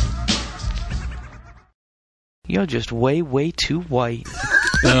 You're just way, way too white.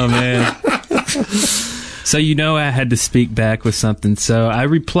 Oh, man. So I had to speak back with something. So I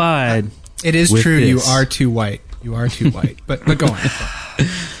replied. It is true. This. You are too white. You are too white. But go on.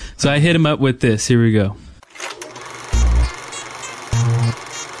 So I hit him up with this. Here we go.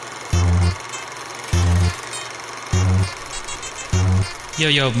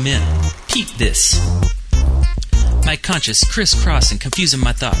 Yo, Mint. Peep this. My conscience crisscrossing, confusing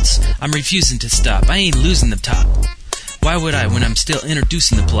my thoughts. I'm refusing to stop. I ain't losing the top. Why would I when I'm still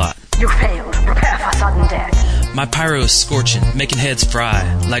introducing the plot? You failed. Prepare for sudden death. My pyro is scorching, making heads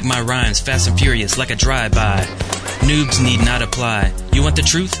fry. Like my rhymes, fast and furious, like a drive-by. Noobs need not apply. You want the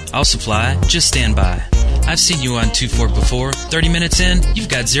truth? I'll supply. Just stand by. I've seen you on 2 Fork before. 30 minutes in, you've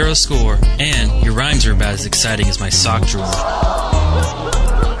got 0 score. And your rhymes are about as exciting as my sock drawer.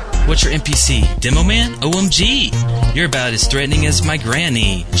 What's your NPC? Demo man? OMG! You're about as threatening as my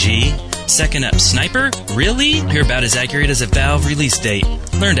granny, G. Second up, sniper? Really? You're about as accurate as a Valve release date.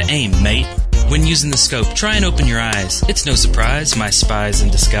 Learn to aim, mate. When using the scope, try and open your eyes. It's no surprise, my spy's in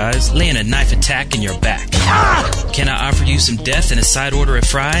disguise, laying a knife attack in your back. Can I offer you some death and a side order of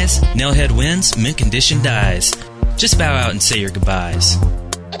fries? Nailhead wins, Mint Condition dies. Just bow out and say your goodbyes.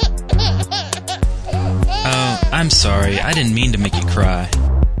 Oh, I'm sorry, I didn't mean to make you cry.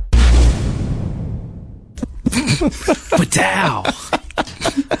 Padow!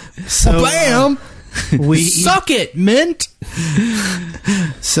 So, bam! We suck it, Mint.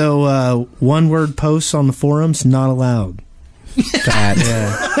 So one-word posts on the forums not allowed. Yeah.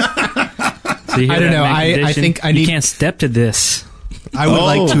 So I don't know. I think I need. You can't step to this. I would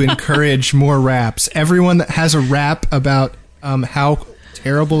like to encourage more raps. Everyone that has a rap about how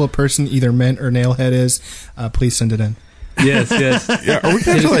terrible a person either Mint or Nailhead is, please send it in. Yes. Yeah, are we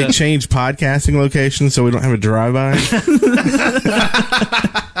going to change podcasting locations so we don't have a drive-by?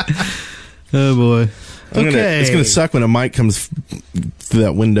 Oh boy. It's going to suck when a mic comes through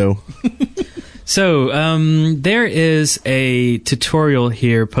that window. So, there is a tutorial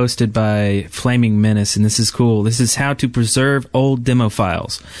here posted by Flaming Menace, and this is cool. This is how to preserve old demo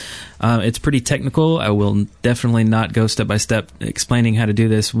files. It's pretty technical. I will definitely not go step by step explaining how to do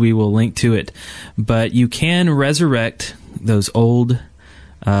this. We will link to it. But you can resurrect those old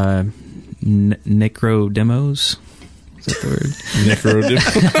necro demos. Is that the word? Necro demo.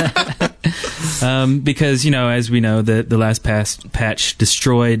 Because, as we know, the last patch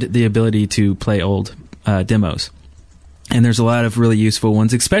destroyed the ability to play old demos. And there's a lot of really useful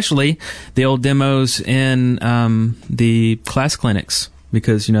ones, especially the old demos in the class clinics,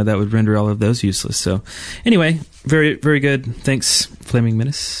 because, that would render all of those useless. So, anyway, very, very good. Thanks, Flaming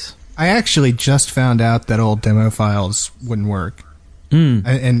Menace. I actually just found out that old demo files wouldn't work.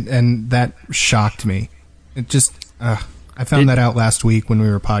 And that shocked me. It just... I found that out last week when we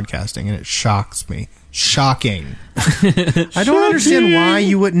were podcasting, and it shocks me. Shocking. I don't understand why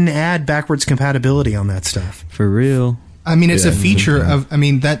you wouldn't add backwards compatibility on that stuff. For real. I mean, it's a feature of... I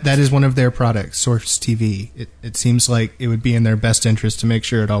mean, that is one of their products, Source TV. It seems like it would be in their best interest to make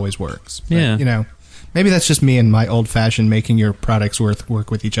sure it always works. But, yeah. Maybe that's just me and my old-fashioned making your products work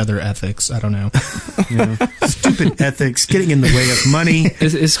with each other ethics. I don't know. Stupid ethics getting in the way of money.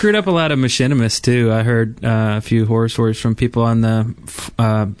 It screwed up a lot of machinists too. I heard a few horror stories from people on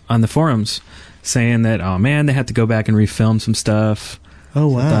the forums saying that, oh man, they had to go back and refilm some stuff. Oh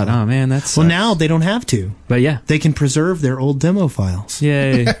wow! I thought, oh man, that's well. Now they don't have to. But yeah, they can preserve their old demo files.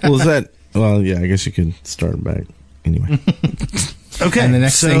 Yay! Well, yeah. I guess you could start back anyway. Okay. And the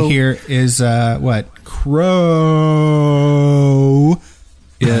next thing here is what? Crow.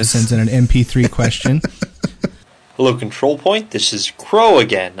 Sends in an MP3 question. Hello, Control Point. This is Crow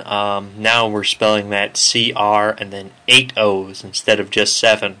again. Now we're spelling that CR and then 8 O's instead of just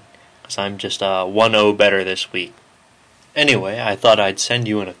 7, because I'm just 1 O better this week. Anyway, I thought I'd send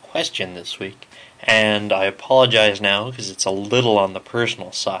you in a question this week, and I apologize now because it's a little on the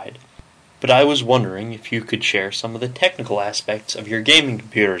personal side. But I was wondering if you could share some of the technical aspects of your gaming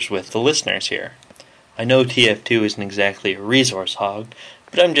computers with the listeners here. I know TF2 isn't exactly a resource hog,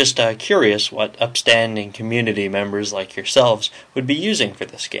 but I'm just curious what upstanding community members like yourselves would be using for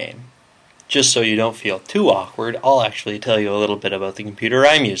this game. Just so you don't feel too awkward, I'll actually tell you a little bit about the computer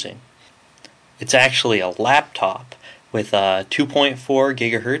I'm using. It's actually a laptop with a 2.4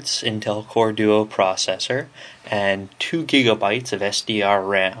 GHz Intel Core Duo processor and 2 GB of SDR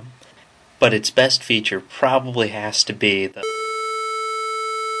RAM. But its best feature probably has to be the...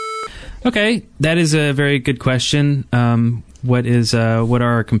 Okay, that is a very good question. What are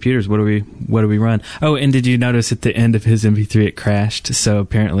our computers? What do we run? Oh, and did you notice at the end of his MP3 it crashed? So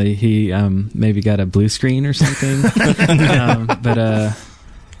apparently he maybe got a blue screen or something.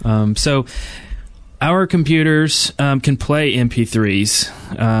 So our computers can play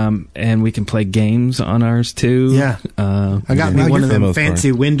MP3s, and we can play games on ours too. Yeah, I got me one of them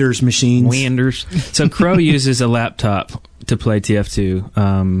fancy Winders machines. Winders. So Crow uses a laptop to play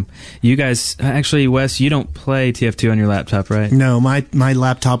TF2. You guys, actually, Wes, you don't play TF2 on your laptop, right? No, my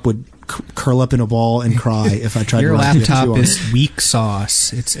laptop would curl up in a ball and cry if I tried to run TF2 on it. Your laptop is weak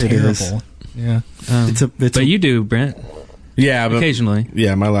sauce. It's terrible. Yeah, but you do, Brent. Yeah, but occasionally.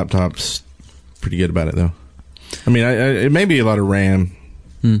 Yeah, my laptop's pretty good about it, though. I mean, it may be a lot of RAM.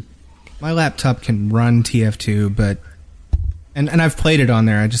 My laptop can run TF2, but and I've played it on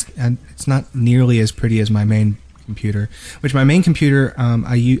there. It's not nearly as pretty as my main computer. Which my main computer,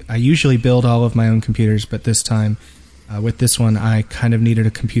 I usually build all of my own computers, but this time with this one, I kind of needed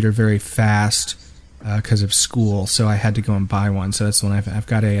a computer very fast because of school, so I had to go and buy one. So that's the one I've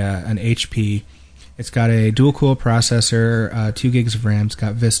got an HP. It's got a dual cool processor, 2 gigs of RAM. It's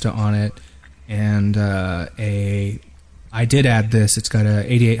got Vista on it. And I did add this. It's got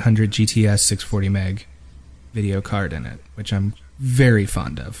a 8800 GTS 640 meg video card in it, which I'm very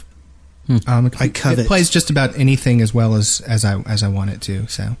fond of. I covet. It plays just about anything as well as I want it to.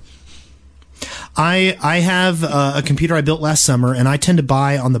 So, I have a computer I built last summer, and I tend to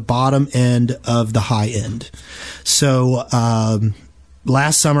buy on the bottom end of the high end. So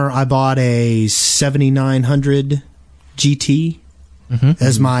last summer I bought a 7900 GT.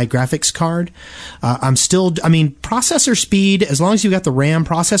 As my graphics card. Processor speed, as long as you've got the RAM,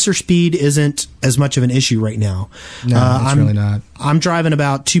 processor speed isn't as much of an issue right now. No, it's really not. I'm driving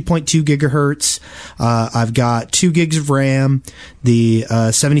about 2.2 gigahertz. I've got 2 gigs of RAM, the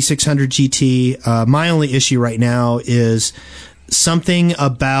 7600 GT. My only issue right now is something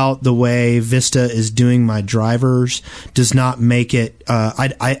about the way Vista is doing my drivers does not make it.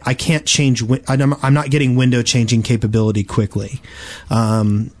 I can't change. I'm not getting window changing capability quickly.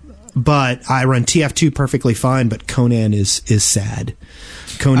 But I run TF2 perfectly fine. But Conan is sad.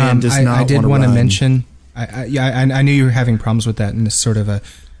 Conan does not. I did want to mention. I knew you were having problems with that, and it's sort of a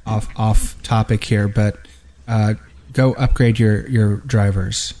off topic here. But go upgrade your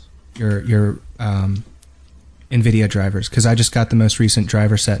drivers. Your NVIDIA drivers, because I just got the most recent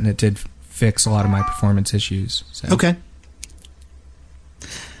driver set and it did fix a lot of my performance issues. So. Okay.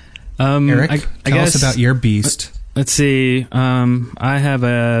 Eric, tell us about your beast. Let's see. I have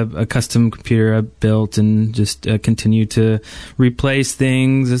a custom computer I built and just continue to replace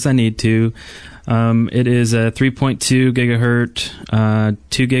things as I need to. It is a 3.2 gigahertz,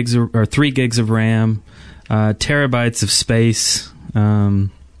 2 gigs or 3 gigs of RAM, terabytes of space.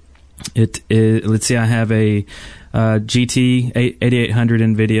 It is, let's see, I have a GT 8800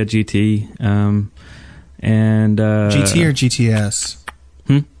 NVIDIA GT, and GT or GTS?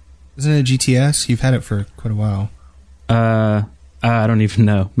 Isn't it a GTS? You've had it for quite a while. I don't even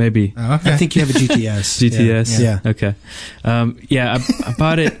know. Maybe. Oh, okay. I think you have a GTS. GTS? Yeah. Okay. I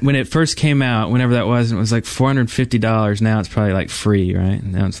bought it when it first came out, whenever that was, and it was like $450. Now it's probably like free, right?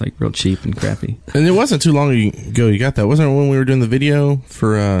 Now it's like real cheap and crappy. And it wasn't too long ago you got that. Wasn't it when we were doing the video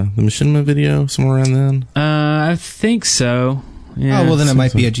for the Machinima video, somewhere around then? I think so. Yeah. Oh, well, then it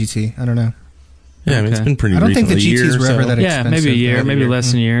might be a GT. I don't know. Yeah, I mean, it's been pretty I don't think the recently, GTs were ever that yeah, expensive. maybe a year, maybe less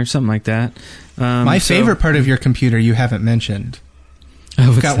than a year, something like that. My favorite part of your computer you haven't mentioned.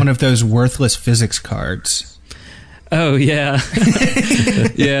 I've got one of those worthless physics cards. Oh, yeah.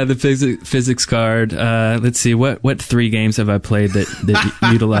 Yeah, the physics card. Let's see, what 3 games have I played that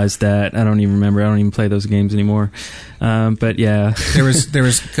utilized that? I don't even remember. I don't even play those games anymore. But yeah. There was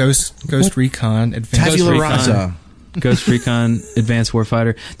Ghost Recon Advanced. Tabula Rasa. Ghost Recon Advanced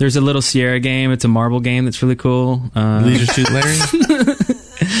Warfighter. There's a little Sierra game. It's a marble game that's really cool. Leisure Suit Larry?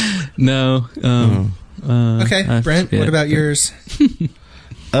 No. Okay, Brent, what about yours?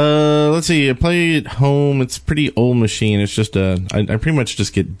 Let's see. I play at home. It's a pretty old machine. It's just I pretty much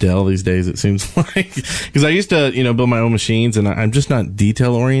just get Dell these days, it seems like. Because I used to, build my own machines, and I'm just not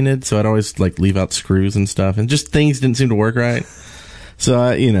detail oriented, so I'd always like leave out screws and stuff, and just things didn't seem to work right. So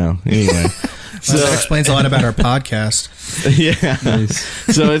anyway. So that explains a lot about our podcast. Yeah. Nice.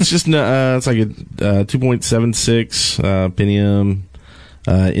 So it's just it's like a 2.76 Pentium,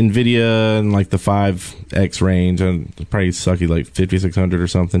 NVIDIA, and like the 5X range, and probably sucky like 5600 or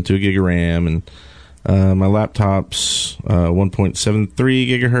something, 2 gig of RAM, and my laptop's 1.73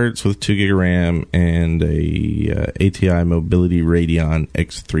 gigahertz with 2 gig of RAM and a ATI Mobility Radeon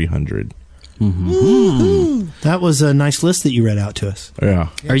X300. Mm-hmm. That was a nice list that you read out to us. Yeah.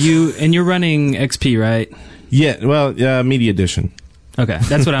 You're running XP, right? Yeah, well, Media Edition. Okay,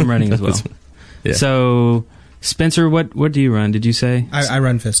 that's what I'm running as well. Yeah. So, Spencer, what do you run? Did you say? I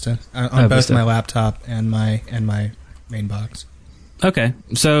run Vista on both Vista. my laptop and my main box. Okay,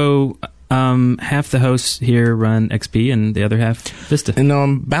 so half the hosts here run XP and the other half Vista. And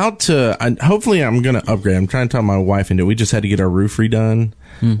I'm about to. Hopefully, I'm going to upgrade. I'm trying to talk my wife into it. We just had to get our roof redone.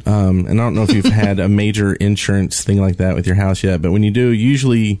 And I don't know if you've had a major insurance thing like that with your house yet, but when you do,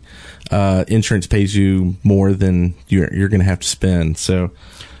 usually insurance pays you more than you're going to have to spend. So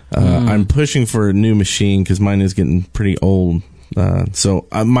I'm pushing for a new machine because mine is getting pretty old. So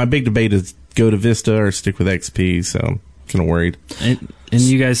my big debate is go to Vista or stick with XP. So I'm kind of worried. And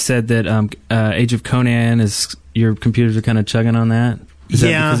you guys said that Age of Conan is your computers are kind of chugging on that. Is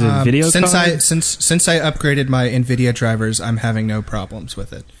that because of video card? Since I upgraded my NVIDIA drivers, I'm having no problems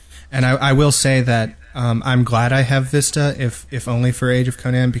with it. And I will say that I'm glad I have Vista, if only for Age of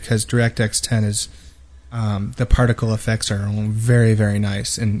Conan, because DirectX 10 is the particle effects are very, very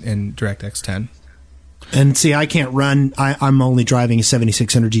nice in DirectX 10. And see, I can't run. I'm only driving a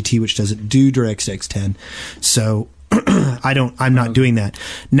 7600 GT, which doesn't do DirectX 10, so I'm not doing that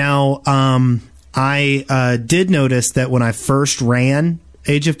now. I did notice that when I first ran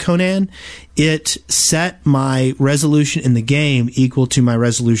Age of Conan, it set my resolution in the game equal to my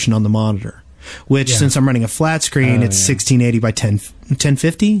resolution on the monitor, which since I'm running a flat screen, it's 1680 by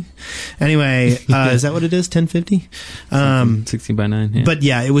 1050. Anyway, is that what it is? 1050? 16 by 9. Yeah. But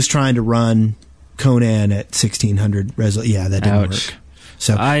yeah, it was trying to run Conan at 1600 resolution. Yeah, that didn't work.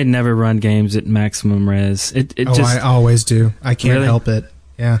 So I never run games at maximum res. I always do. I can't help it.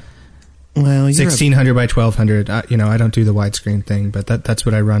 Yeah. Well, 1600 by 1200. I don't do the widescreen thing, but that's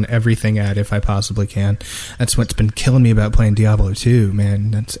what I run everything at if I possibly can. That's what's been killing me about playing Diablo 2,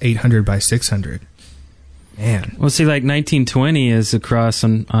 man. That's 800 by 600. Man. Well, see, like 1920 is across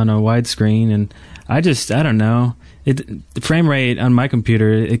on a widescreen, and I don't know. The frame rate on my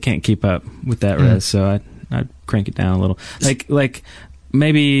computer, it can't keep up with that res, so I crank it down a little. Like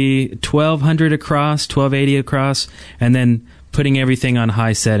maybe 1200 across, 1280 across, and then putting everything on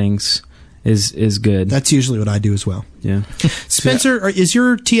high settings is good. That's usually what I do as well. Yeah. Spencer, is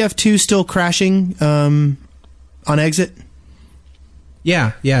your TF2 still crashing on exit?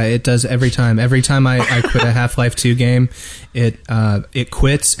 Yeah, it does every time. Every time I quit a Half-Life 2 game, it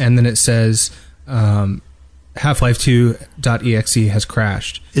quits, and then it says Half-Life 2.exe has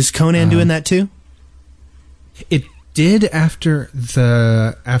crashed. Is Conan doing that too? It did after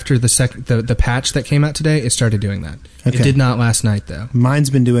the patch that came out today. It started doing that. Okay. It did not last night though. Mine's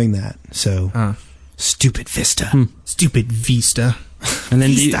been doing that. So stupid Vista. Stupid Vista. And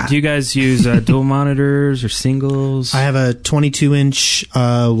then do you guys use dual monitors or singles? I have a 22-inch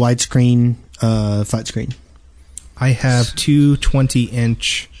widescreen flat screen. I have two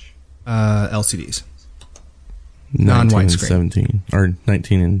 20-inch LCDs. 19 and 17 or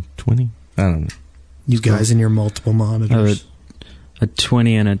 19 and 20. I don't know. You guys and your multiple monitors. A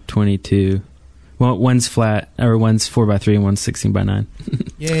 20 and a 22. Well, one's flat, or one's 4x3 and one's 16x9.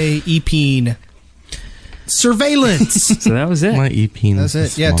 Yay, E-peen. Surveillance. So that was it. My E-peen. That's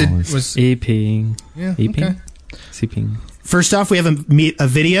it. Yeah, was E-peen. Yeah, E-peen. okay. C-peen. First off, we have a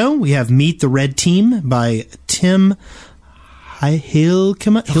video. We have Meet the Red Team by Tim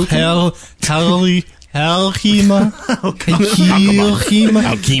Hilkema. Alkema.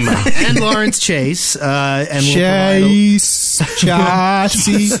 And Lawrence Chase. And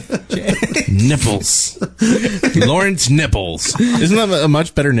Nipples. Lawrence Nipples. Isn't that a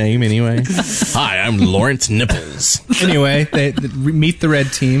much better name anyway? Hi, I'm Lawrence Nipples. Anyway, they Meet the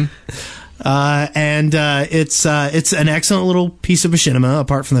Red Team. And it's an excellent little piece of machinima,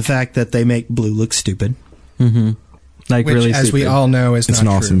 apart from the fact that they make Blue look stupid. Mm-hmm. Like, which, really as stupid. we all know, is it's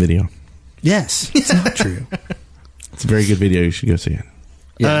not an awesome true. video. Yes, it's not true. It's a very good video. You should go see it.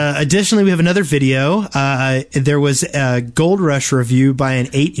 Yeah. Additionally, we have another video. There was a Gold Rush review by an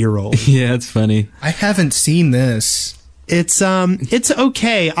 8-year-old. Yeah, it's funny. I haven't seen this. It's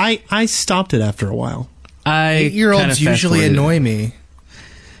okay. I stopped it after a while. 8-year-olds usually annoy me.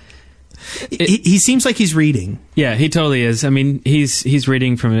 He seems like he's reading. Yeah, he totally is. I mean, he's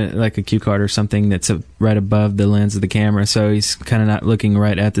reading from a cue card or something that's right above the lens of the camera, so he's kind of not looking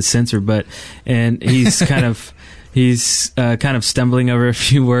right at the sensor. And he's kind of stumbling over a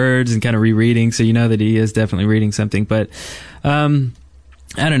few words and kind of rereading, so you know that he is definitely reading something. But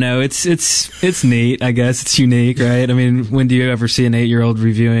I don't know. It's neat. I guess it's unique, right? I mean, when do you ever see an 8-year-old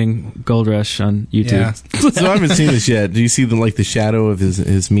reviewing Gold Rush on YouTube? Yeah. So I haven't seen this yet. Do you see the shadow of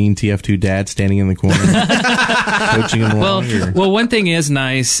his mean TF2 dad standing in the corner, coaching him along? Well, one thing is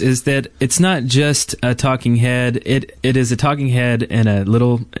nice is that it's not just a talking head. It is a talking head and a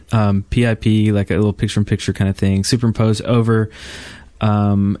little PIP, like a little picture-in-picture kind of thing, superimposed over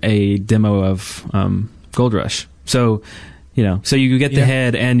a demo of Gold Rush. So. So you get the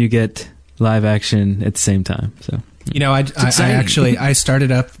head and you get live action at the same time. So I actually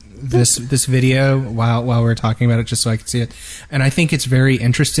started up this video while we were talking about it just so I could see it, and I think it's very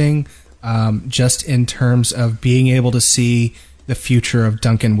interesting, just in terms of being able to see the future of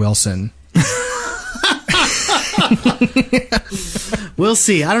Duncan Wilson. We'll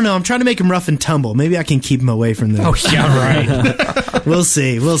see. I don't know. I'm trying to make him rough and tumble. Maybe I can keep him away from this. Oh yeah, right. We'll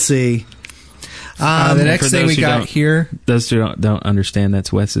see. The next thing we got here. Those who don't understand,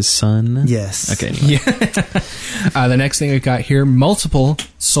 that's Wes's son. Yes. Okay. Anyway. Yeah. The next thing we got here, multiple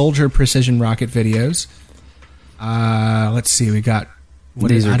Soldier precision rocket videos. Let's see. We got.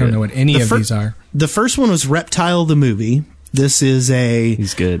 I don't know what any of these are. The first one was Reptile the movie. This is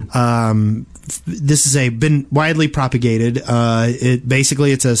He's good. This is been widely propagated.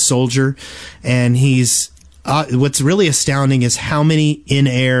 It's a soldier, and he's. What's really astounding is how many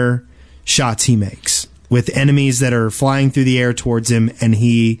in-air shots he makes with enemies that are flying through the air towards him, and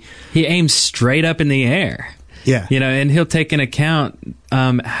he aims straight up in the air. Yeah, and he'll take into account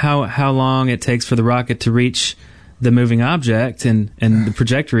how long it takes for the rocket to reach the moving object and the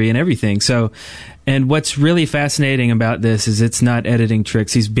trajectory and everything. So, and what's really fascinating about this is it's not editing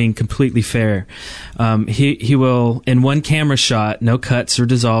tricks. He's being completely fair. He will, in one camera shot, no cuts or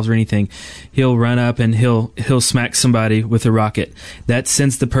dissolves or anything, he'll run up and he'll smack somebody with a rocket. That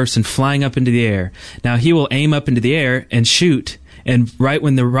sends the person flying up into the air. Now he will aim up into the air and shoot, and right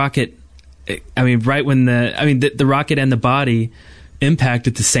when the rocket, the rocket and the body impact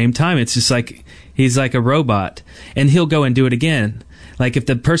at the same time, it's just like he's like a robot, and he'll go and do it again. Like if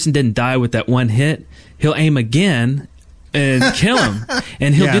the person didn't die with that one hit, he'll aim again and kill him,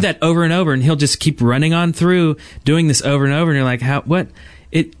 and he'll do that over and over, and he'll just keep running on through doing this over and over. And you're like, what?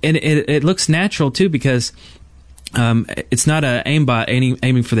 It looks natural too, because it's not a aimbot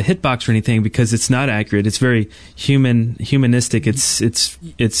aiming for the hitbox or anything, because it's not accurate. It's very humanistic. It's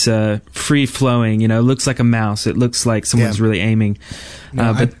free flowing. It looks like a mouse. It looks like someone's really aiming.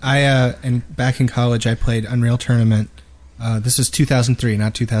 And back in college, I played Unreal Tournament. This was 2003,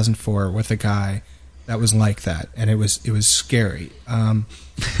 not 2004, with a guy that was like that, and it was scary. You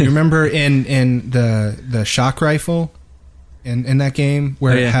remember in the shock rifle? In that game,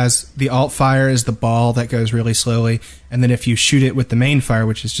 where it has the alt fire is the ball that goes really slowly, and then if you shoot it with the main fire,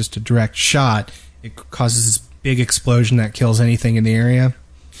 which is just a direct shot, it causes this big explosion that kills anything in the area.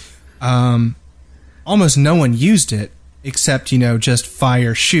 Almost no one used it except just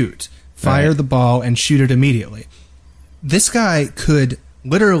fire the ball and shoot it immediately. This guy could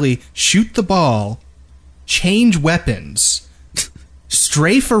literally shoot the ball, change weapons,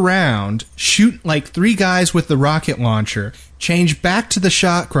 strafe around, shoot like 3 guys with the rocket launcher, change back to the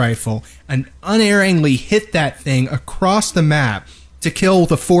shock rifle, and unerringly hit that thing across the map to kill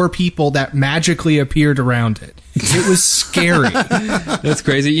the 4 people that magically appeared around it. It was scary. That's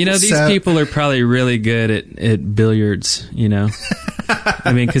crazy. You know, these people are probably really good at billiards, you know?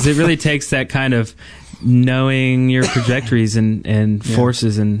 I mean, because it really takes that kind of knowing your trajectories and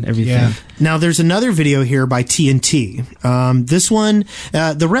forces and everything. Yeah. Now, there's another video here by TNT. This one,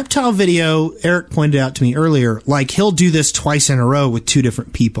 the reptile video, Eric pointed out to me earlier, like he'll do this twice in a row with two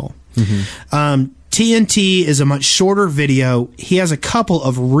different people. TNT is a much shorter video. He has a couple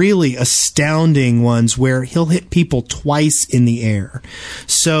of really astounding ones where he'll hit people twice in the air.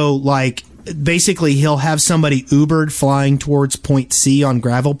 So, like, basically he'll have somebody Ubered flying towards point C on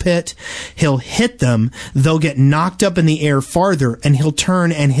gravel pit. He'll hit them. They'll get knocked up in the air farther, and he'll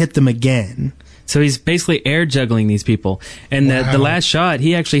turn and hit them again. So he's basically air juggling these people. And the last shot,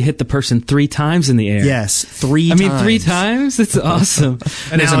 he actually hit the person 3 times in the air. Yes, 3 times. I mean, 3 times? That's awesome.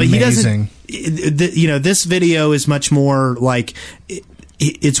 That is amazing. This video is much more like...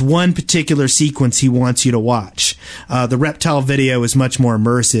 It's one particular sequence he wants you to watch. The reptile video is much more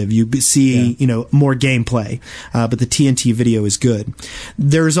immersive. You see, more gameplay. But the TNT video is good.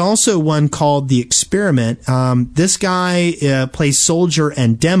 There's also one called The Experiment. This guy plays soldier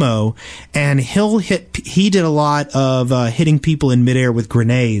and demo, and he did a lot of hitting people in midair with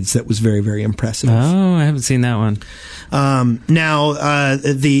grenades. That was very, very impressive. Oh, I haven't seen that one. Now,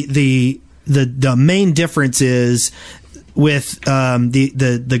 the main difference is with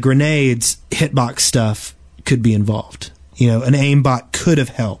the grenades, hitbox stuff could be involved. An aimbot could have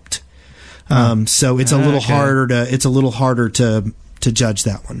helped. So it's a little harder to judge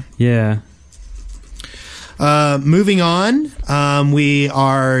that one. Yeah. Moving on, we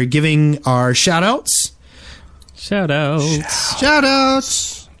are giving our shout-outs. Shout-outs.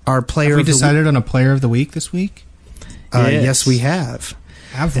 Our player. Have we decided on a player of the week this week? Yes, we have.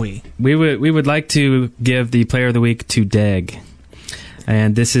 Have we? We would like to give the player of the week to Deg.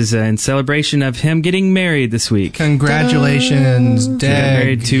 And this is in celebration of him getting married this week. Congratulations, Deg.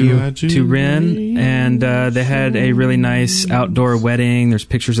 Married to Ren, and they had a really nice outdoor wedding. There's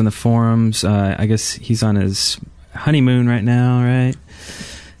pictures in the forums. I guess he's on his honeymoon right now, right?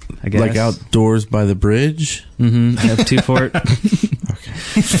 I guess. Like outdoors by the bridge? Mm-hmm. I have 2 for it. Okay.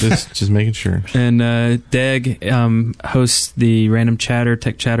 Just making sure. And Deg hosts the Random Chatter,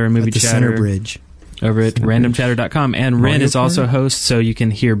 Tech Chatter, and Movie at the Chatter. Center Bridge. Over at randomchatter.com. And Ren is also host, so you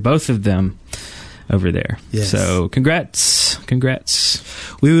can hear both of them over there. Yes. So congrats.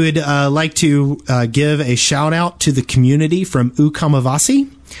 We would like to give a shout out to the community from Ukamavasi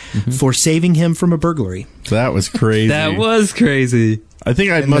for saving him from a burglary. That was crazy. That was crazy. I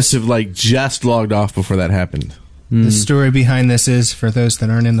think I must have just logged off before that happened. The story behind this is, for those that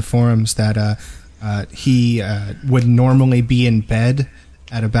aren't in the forums, that he would normally be in bed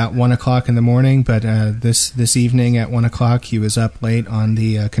at about 1 o'clock in the morning, but this evening at 1 o'clock he was up late on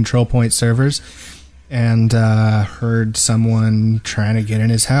the Control Point servers and heard someone trying to get in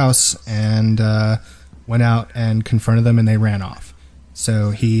his house, and went out and confronted them, and they ran off. So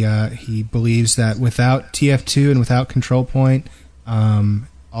he believes that without TF2 and without Control Point, all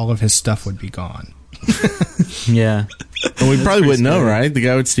of his stuff would be gone. Yeah. And we probably wouldn't know, right? The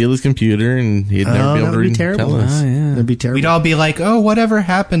guy would steal his computer and he'd never be able to tell us. Oh, yeah. That'd be terrible. We'd all be like, oh, whatever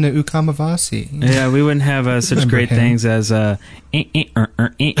happened to Ukamavasi? Yeah, we wouldn't have such great things as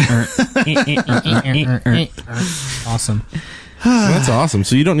Awesome. That's awesome.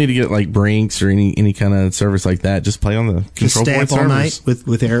 So you don't need to get like Brinks or any kind of service like that. Just play on the Control stay Point up all servers. night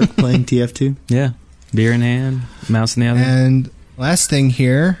with Eric playing TF2. Yeah. Beer in hand, mouse in the other. And last thing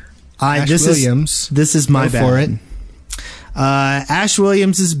here, Ash Williams. This is my bad. For it. Ash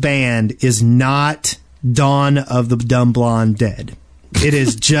Williams' band is not Dawn of the Dumb Blonde Dead. It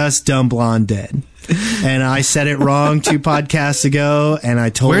is just Dumb Blonde Dead. And I said it wrong 2 podcasts ago, and I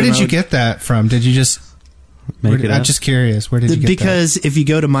told Where him did you get that from? Did you just make it up? I'm just curious. Where did you get because if you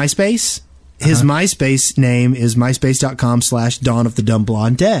go to MySpace, his MySpace name is myspace.com/Dawn of the Dumb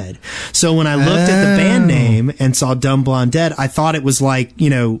Blonde Dead. So when I looked at the band name and saw Dumb Blonde Dead, I thought it was like,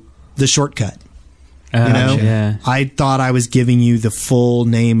 the shortcut. Yeah. I thought I was giving you the full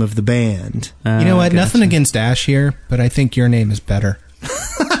name of the band. You know what? Nothing against Ash here, but I think your name is better.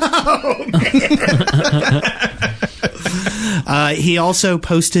 He also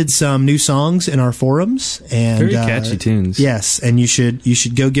posted some new songs in our forums, and very catchy tunes. Yes, and you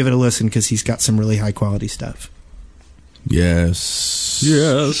should go give it a listen because he's got some really high quality stuff. Yes.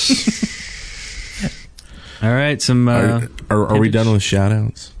 All right, some. Are we done with shout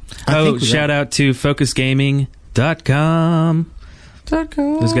outs? Shout out to FocusGaming.com.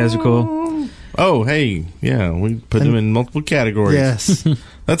 Those guys are cool. Oh, hey, yeah, we put them in multiple categories. Yes.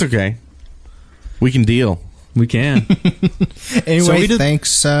 That's okay. We can deal. We can. Anyway,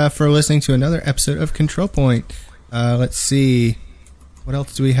 thanks for listening to another episode of Control Point. Let's see. What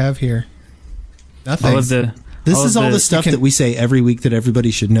else do we have here? Nothing. This is all the stuff that we say every week that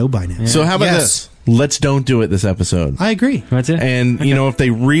everybody should know by now. Yeah. So how about this? Let's don't do it this episode. I agree. That's it. And, you know, if they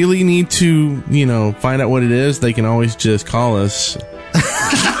really need to, you know, find out what it is, they can always just call us.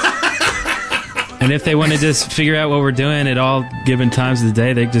 And if they want to just figure out what we're doing at all given times of the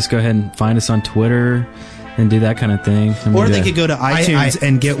day, they can just go ahead and find us on Twitter and do that kind of thing. Or they could go to iTunes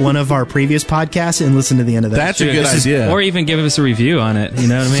and get one of our previous podcasts and listen to the end of that. That's a good idea. Or even give us a review on it. You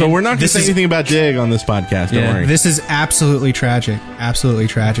know what I mean? So we're not going to say anything about Dig on this podcast. Don't worry. This is absolutely tragic. Absolutely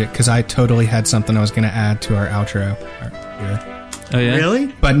tragic. Because I totally had something I was going to add to our outro here. Oh, yeah? Really?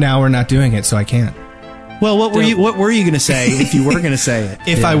 But now we're not doing it, so I can't. Well, what were you going to say if you were going to say it?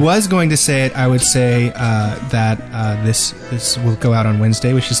 If I was going to say it, I would say that this will go out on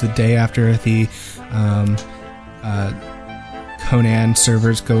Wednesday, which is the day after the Conan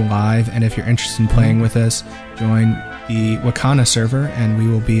servers go live. And if you're interested in playing with us, join the Wakana server, and we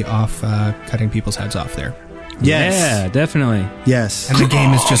will be off cutting people's heads off there. Yes. Yeah, definitely. Yes. And the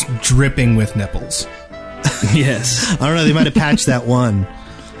game is just dripping with nipples. Yes. I don't know. They might have patched that one.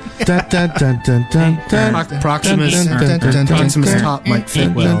 Proximus top might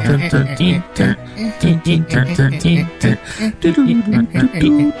fit well.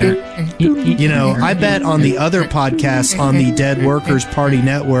 You know, I bet on the other podcasts on the Dead Workers Party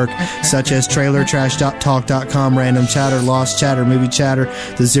Network, such as TrailerTrash.talk.com, Random Chatter, Lost Chatter, Movie Chatter,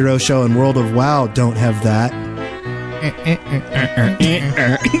 The Zero Show, and World of WoW, don't have that.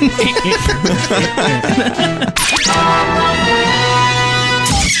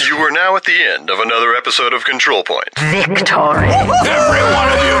 You are now at the end of another episode of Control Point. Victory. Every one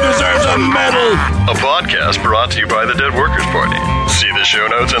of you deserves a medal. A podcast brought to you by the Dead Workers Party. See the show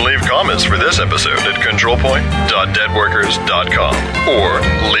notes and leave comments for this episode at controlpoint.deadworkers.com or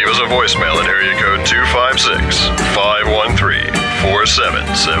leave us a voicemail at area code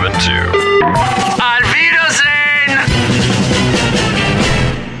 256-513-4772. Auf Wiedersehen!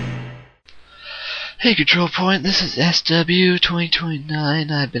 Hey Control Point, this is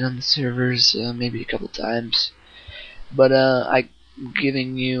SW2029. I've been on the servers maybe a couple times, but I'm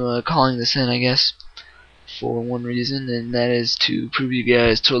calling this in, I guess, for one reason, and that is to prove you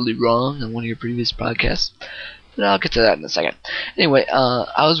guys totally wrong on one of your previous podcasts. But I'll get to that in a second. Anyway,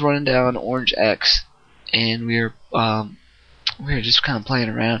 I was running down Orange X, and we were just kind of playing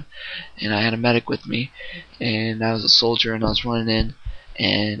around, and I had a medic with me, and I was a soldier, and I was running in,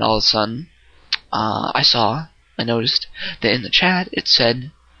 and all of a sudden, I noticed that in the chat it said,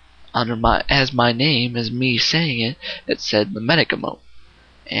 as my name, as me saying it, it said the medic emote.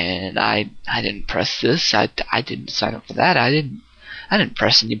 And I didn't press this. I didn't sign up for that. I didn't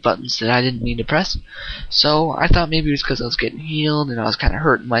press any buttons that I didn't mean to press. So I thought maybe it was because I was getting healed and I was kind of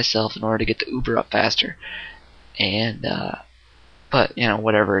hurting myself in order to get the Uber up faster. And but you know,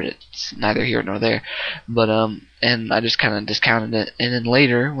 whatever, it's neither here nor there. But and I just kind of discounted it. And then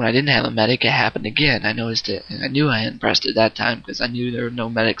later, when I didn't have a medic, it happened again. I noticed it, and I knew I hadn't pressed it that time because I knew there were no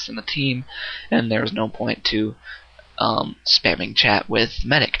medics in the team, and there was no point to spamming chat with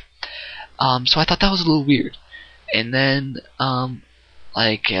medic. So I thought that was a little weird. And then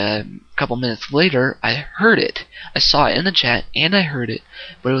like a couple minutes later, I heard it. I saw it in the chat, and I heard it,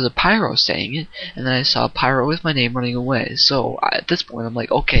 but it was a pyro saying it, and then I saw a pyro with my name running away. So at this point, I'm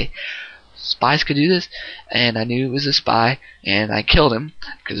like, okay, spies could do this, and I knew it was a spy, and I killed him,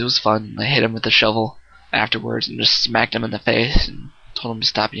 because it was fun. I hit him with a shovel afterwards, and just smacked him in the face, and told him to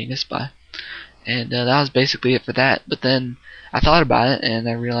stop being a spy. And that was basically it for that. But then I thought about it, and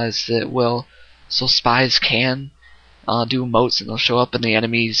I realized that, well, so spies can do emotes, and they'll show up in the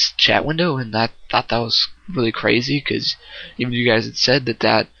enemy's chat window, and I thought that was really crazy, because even you guys had said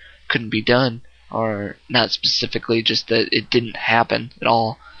that couldn't be done, or not specifically, just that it didn't happen at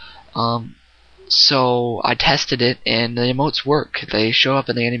all. So I tested it, and the emotes work. They show up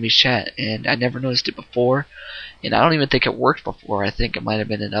in the enemy's chat, and I never noticed it before, and I don't even think it worked before. I think it might have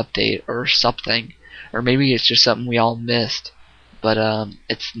been an update or something, or maybe it's just something we all missed, but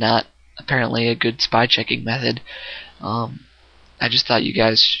it's not apparently a good spy checking method. I just thought you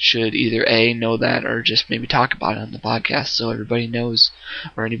guys should either A, know that, or just maybe talk about it on the podcast so everybody knows,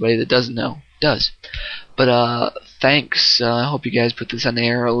 or anybody that doesn't know does. But thanks. I hope you guys put this on the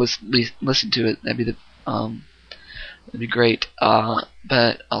air or listen to it. That'd be great.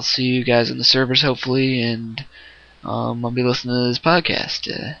 But I'll see you guys in the servers hopefully, and I'll be listening to this podcast.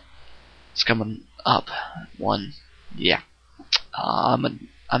 It's coming up. One. Yeah.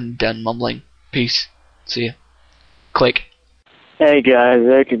 I'm done mumbling. Peace. See ya. Click. Hey guys,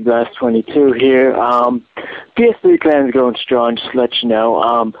 Eric Blast 22 here. PS3 clan's going strong, just to let you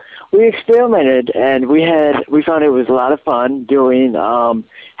know. We experimented, and we found it was a lot of fun doing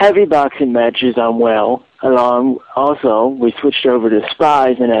heavy boxing matches on WoW. Also, we switched over to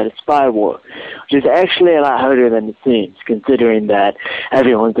spies and had a spy war, which is actually a lot harder than it seems, considering that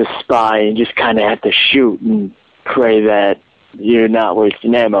everyone's a spy and just kind of have to shoot and pray that you're not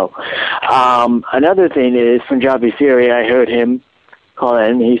wasting ammo. Another thing is, from Punjabi Fury, I heard him call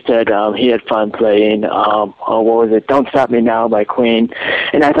in. He said he had fun playing, what was it, Don't Stop Me Now by Queen,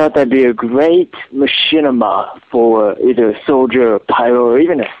 and I thought that'd be a great machinima for either a soldier, a pyro, or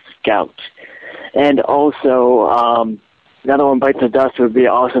even a scout. And also, Another One Bites the Dust would be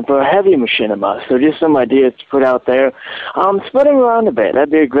awesome for a heavy machinima. So just some ideas to put out there. Spread them around a bit.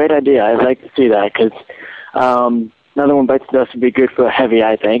 That'd be a great idea. I'd like to see that, because Another One Bites the Dust would be good for a heavy,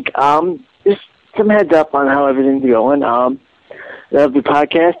 I think. Just some heads up on how everything's going. Love the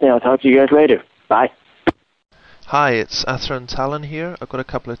podcast, and I'll talk to you guys later. Bye. Hi, it's Atheron Talon here. I've got a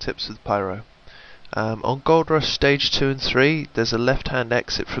couple of tips with Pyro. On Gold Rush Stage 2 and 3, there's a left-hand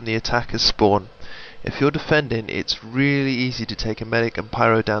exit from the attacker's spawn. If you're defending, it's really easy to take a medic and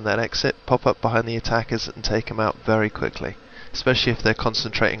Pyro down that exit, pop up behind the attackers and take them out very quickly, especially if they're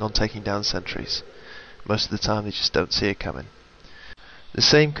concentrating on taking down sentries. Most of the time they just don't see it coming. The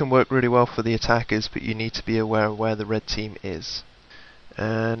same can work really well for the attackers, but you need to be aware of where the red team is.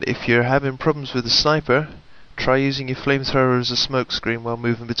 And if you're having problems with the sniper, try using your flamethrower as a smoke screen while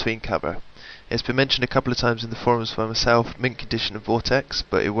moving between cover. It's been mentioned a couple of times in the forums by myself, mint condition of Vortex,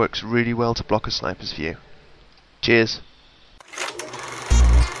 but it works really well to block a sniper's view. Cheers.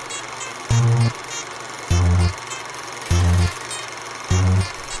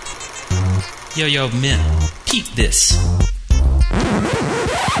 Yo, men, peep this.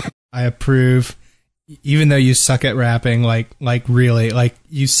 I approve. Even though you suck at rapping, like really, like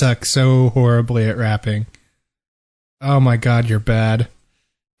you suck so horribly at rapping. Oh my god, you're bad.